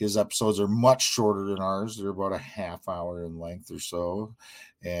 His episodes are much shorter than ours. They're about a half hour in length or so.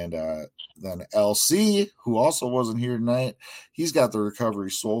 And then LC, who also wasn't here tonight, he's got the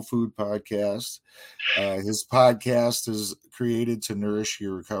Recovery Soul Food podcast. His podcast is created to nourish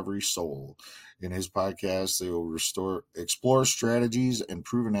your recovery soul. In his podcast, they will explore strategies and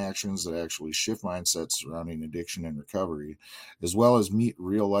proven actions that actually shift mindsets surrounding addiction and recovery, as well as meet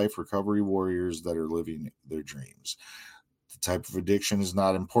real-life recovery warriors that are living their dreams. The type of addiction is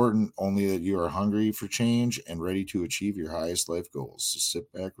not important, only that you are hungry for change and ready to achieve your highest life goals. So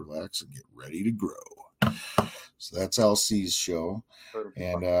sit back, relax, and get ready to grow. So that's LC's show.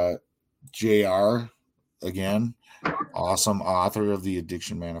 And JR, again, awesome author of the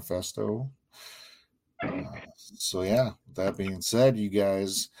Addiction Manifesto. So yeah, with that being said, you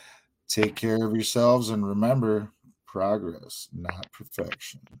guys take care of yourselves and remember, progress, not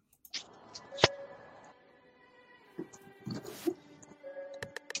perfection.